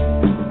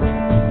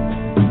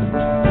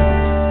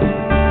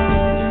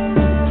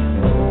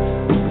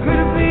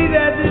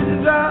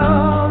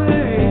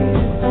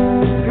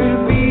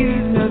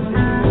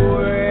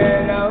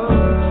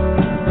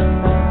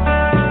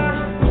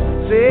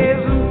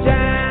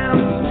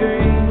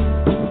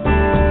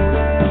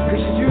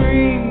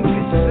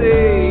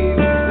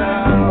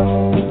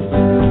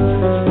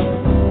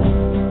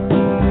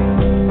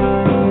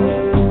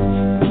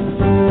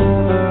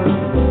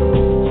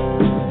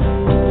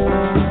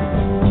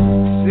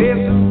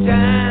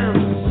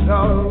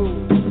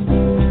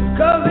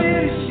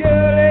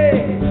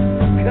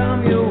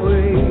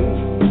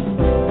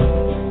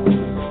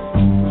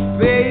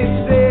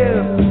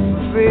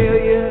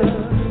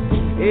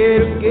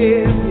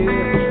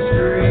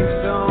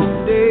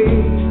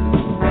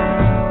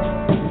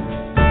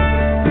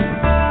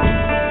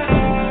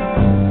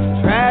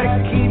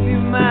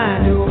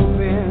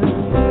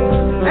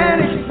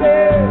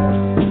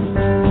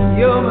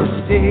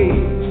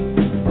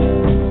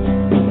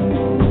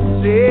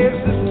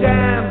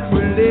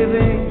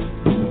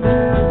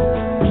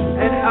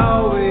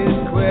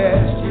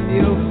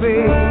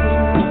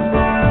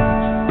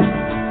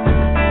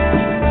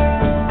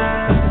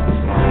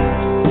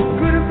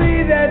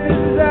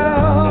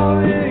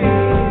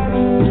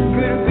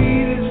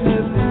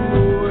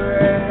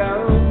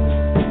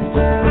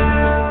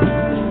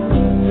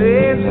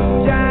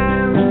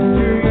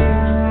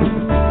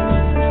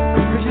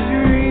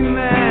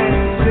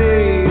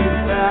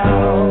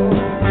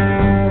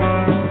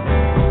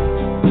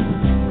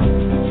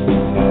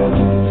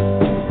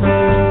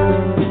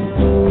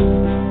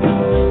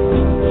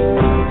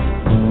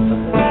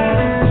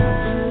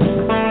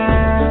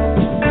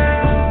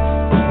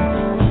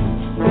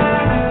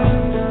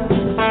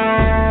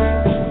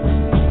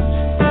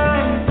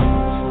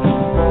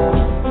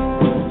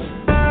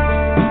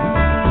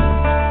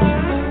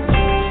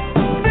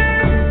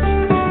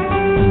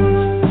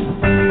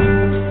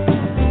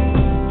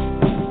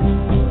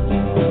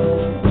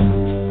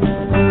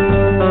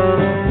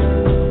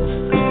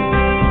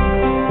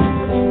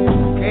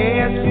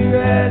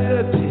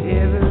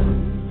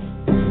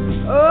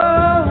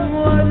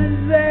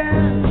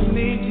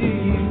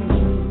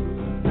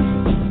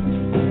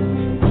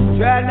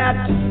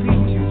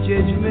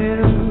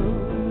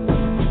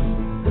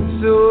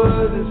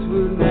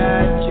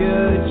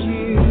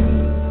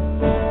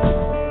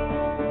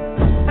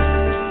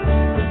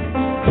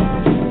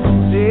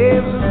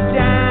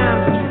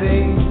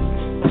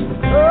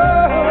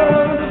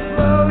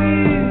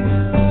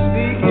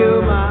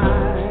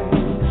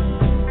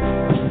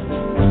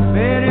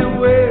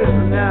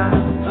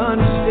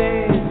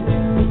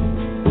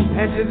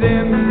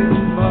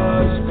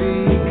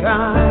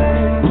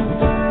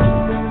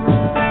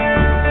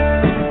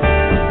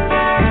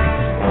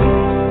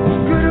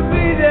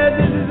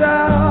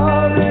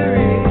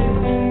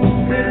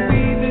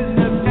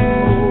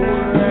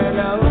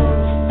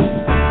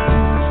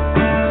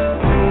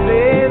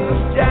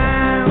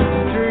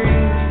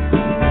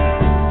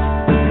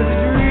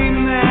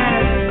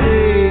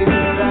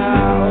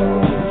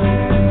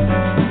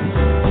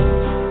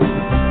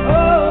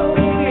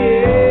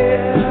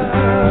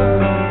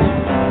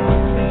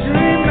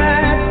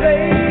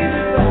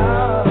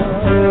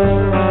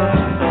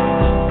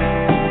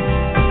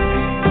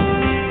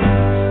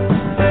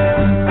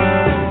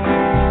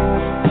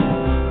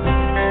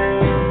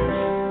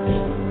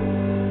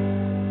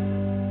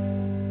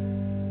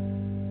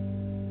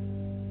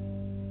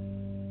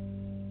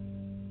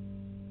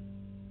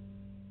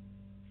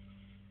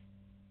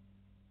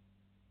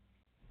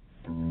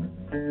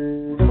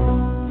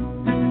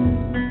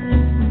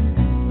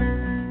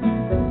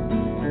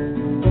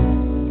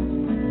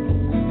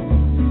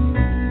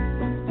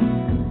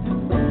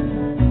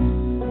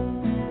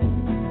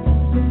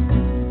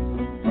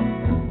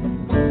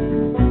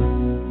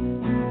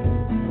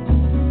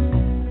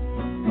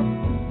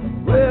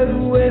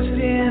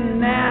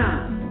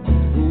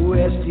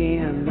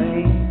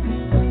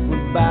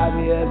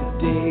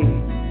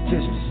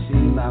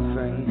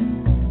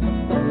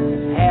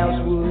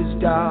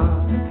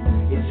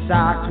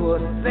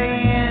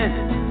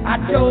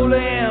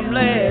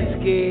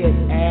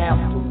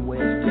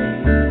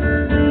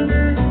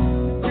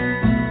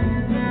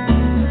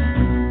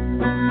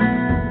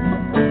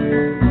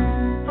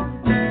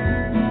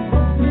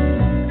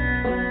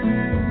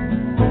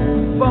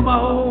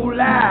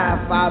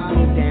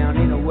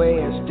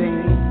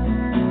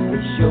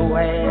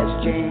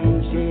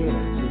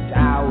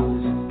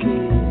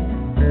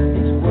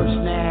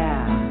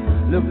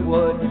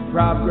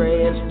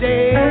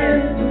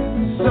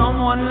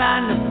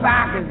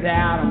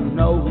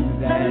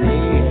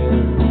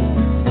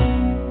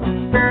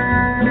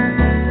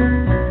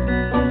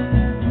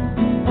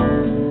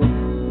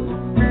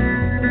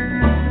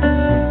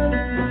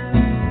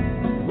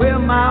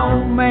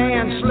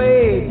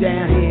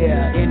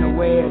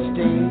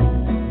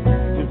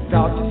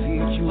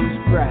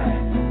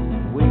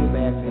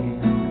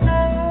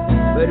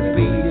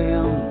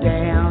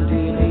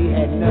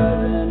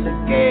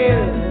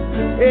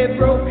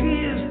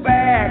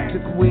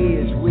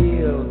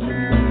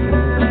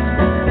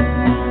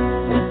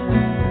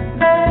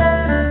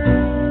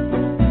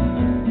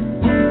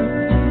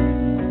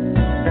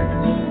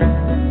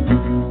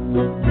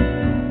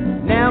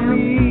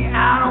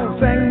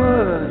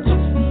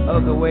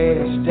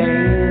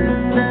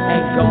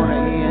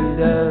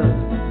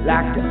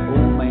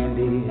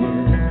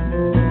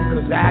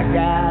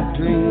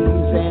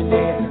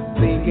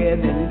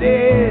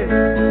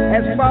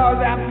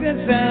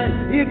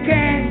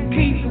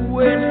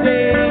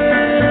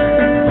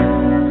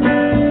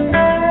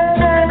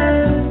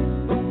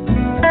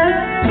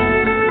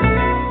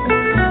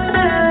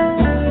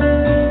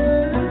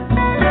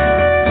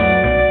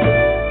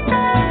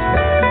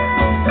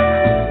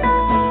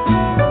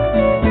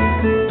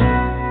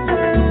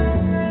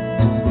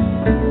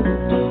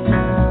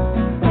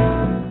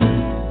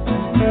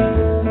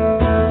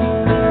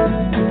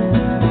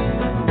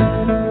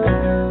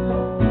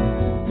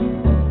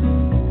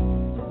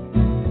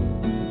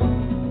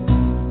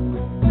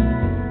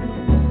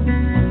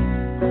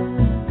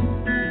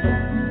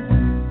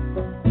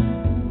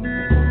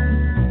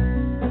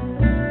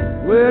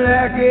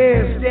 like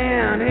this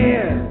down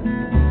here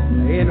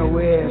in the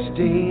West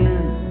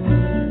End.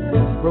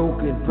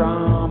 Broken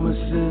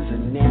promises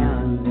and now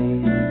and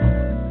then.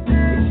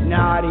 It's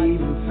not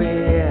even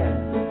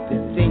fair to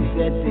think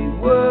that they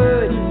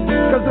would,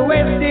 'cause the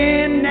West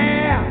End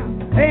now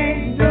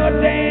ain't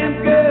so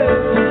damn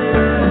good.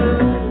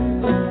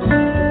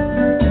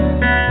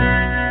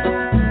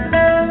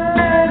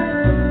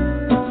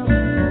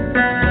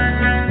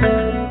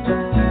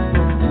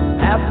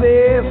 Out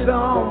there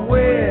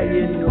somewhere,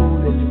 you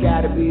know there's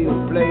gotta be a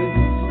place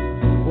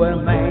where a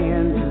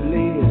man can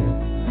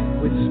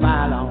live with a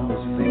smile on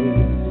his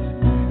face,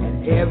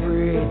 and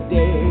every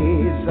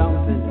day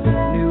something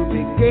new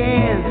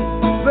begins.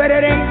 But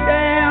it ain't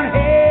down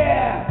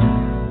here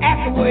at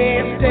the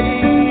West End.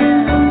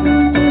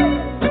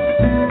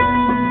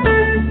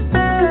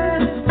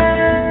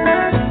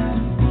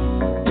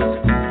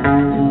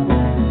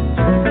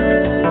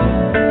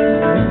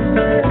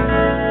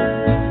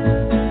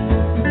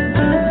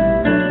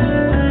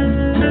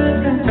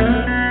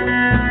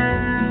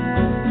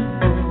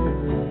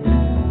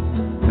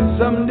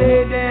 Someday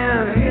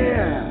down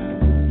here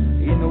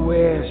in the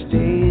West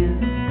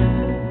End,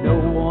 no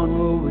one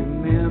will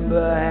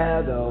remember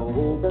how the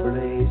whole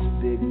place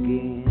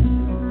began.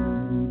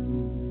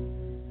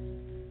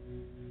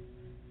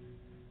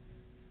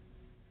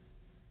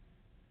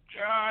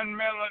 John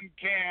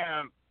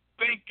Mellencamp,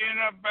 thinking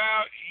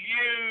about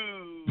you.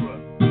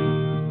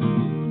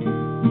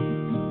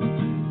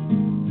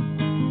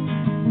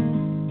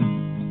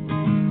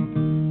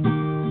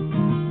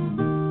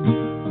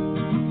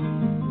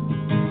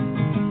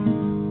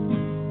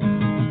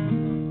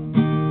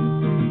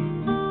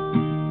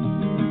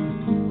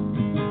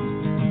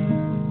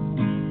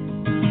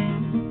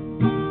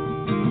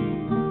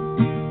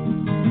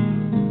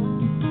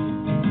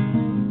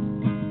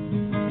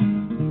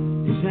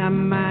 It's not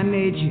my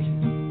nature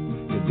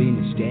to be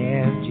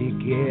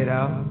nostalgic at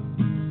all.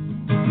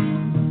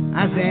 I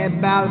sat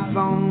by the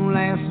phone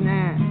last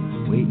night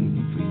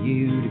waiting for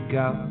you to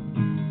call.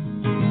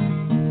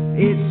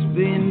 It's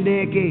been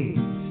decades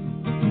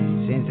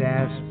since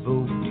I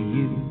spoke to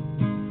you.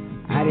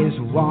 I just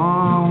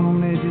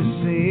wanted to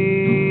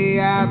say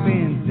I've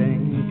been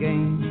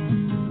thinking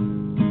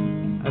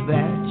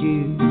about you.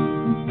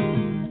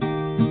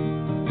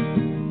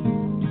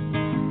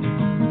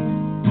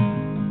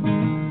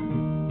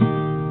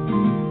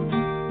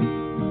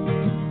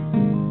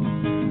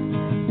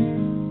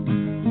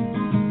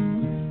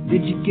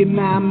 Did you get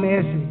my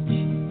message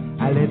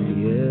I left the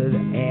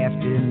other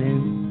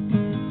afternoon?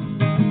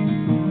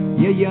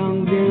 Your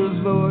young girl's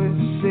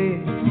voice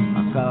said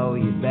I'll call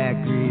you back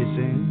real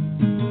soon.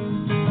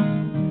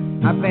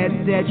 I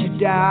bet that your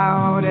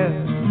daughter,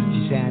 she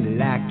sounded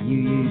like you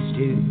used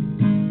to.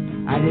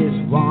 I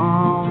just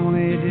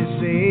wanted to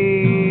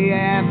say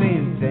I've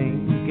been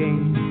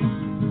thinking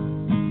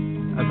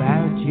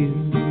about you.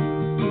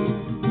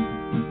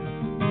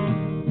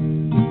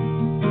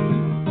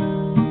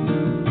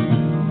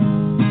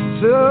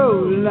 So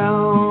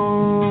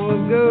long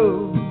ago,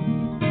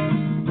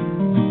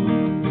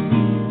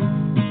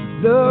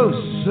 those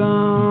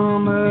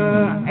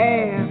summer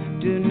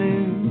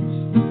afternoons,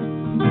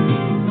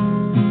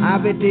 I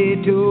bet they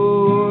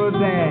tore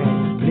that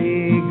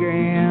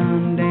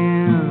playground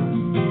down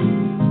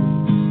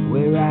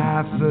where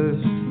I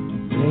first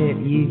met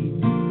you.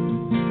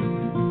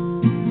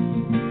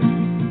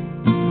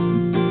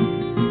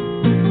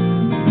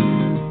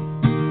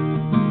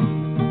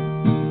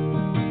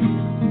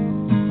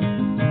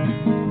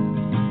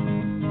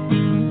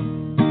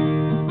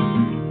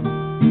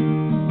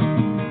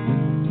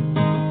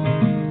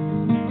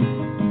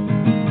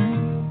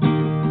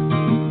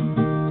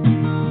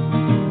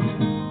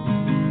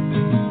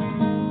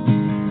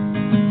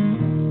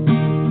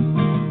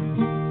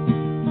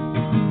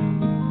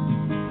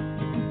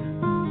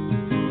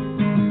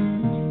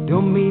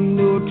 Don't mean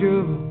no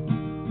trouble,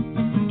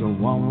 don't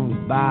want to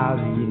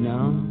bother you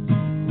none.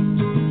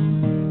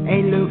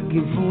 Ain't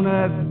looking for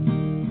nothing,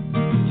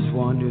 just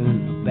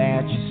wondering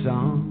about your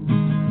son.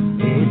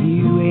 If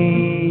you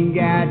ain't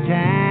got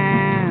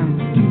time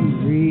to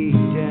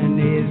return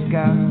this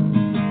call,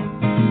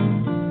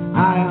 I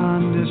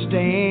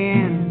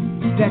understand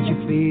that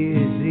you're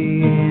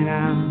busy and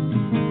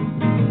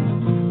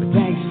but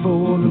thanks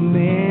for the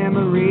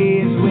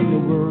memories when the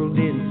world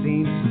didn't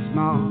seem so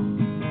small.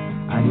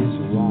 I just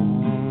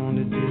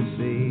wanted to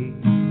say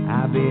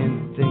I've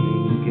been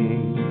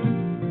thinking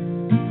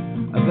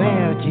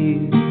about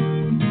you.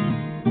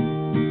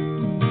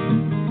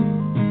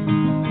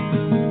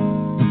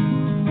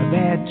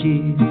 About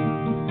you.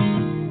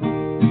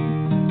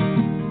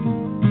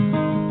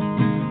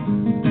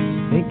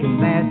 Thinking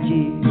about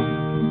you.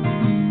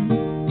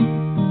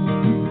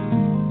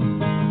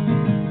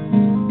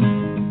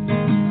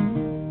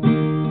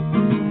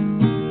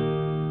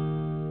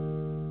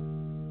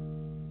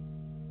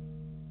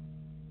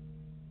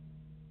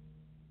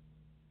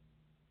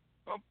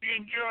 Hope you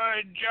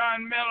enjoyed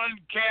John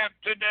Mellencamp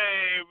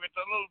today with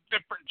a little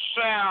different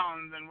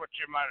sound than what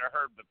you might have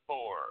heard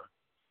before.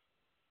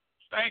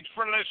 Thanks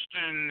for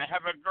listening.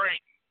 Have a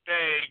great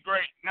day,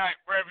 great night.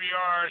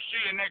 more.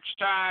 See you next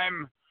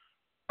time.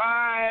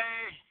 Bye.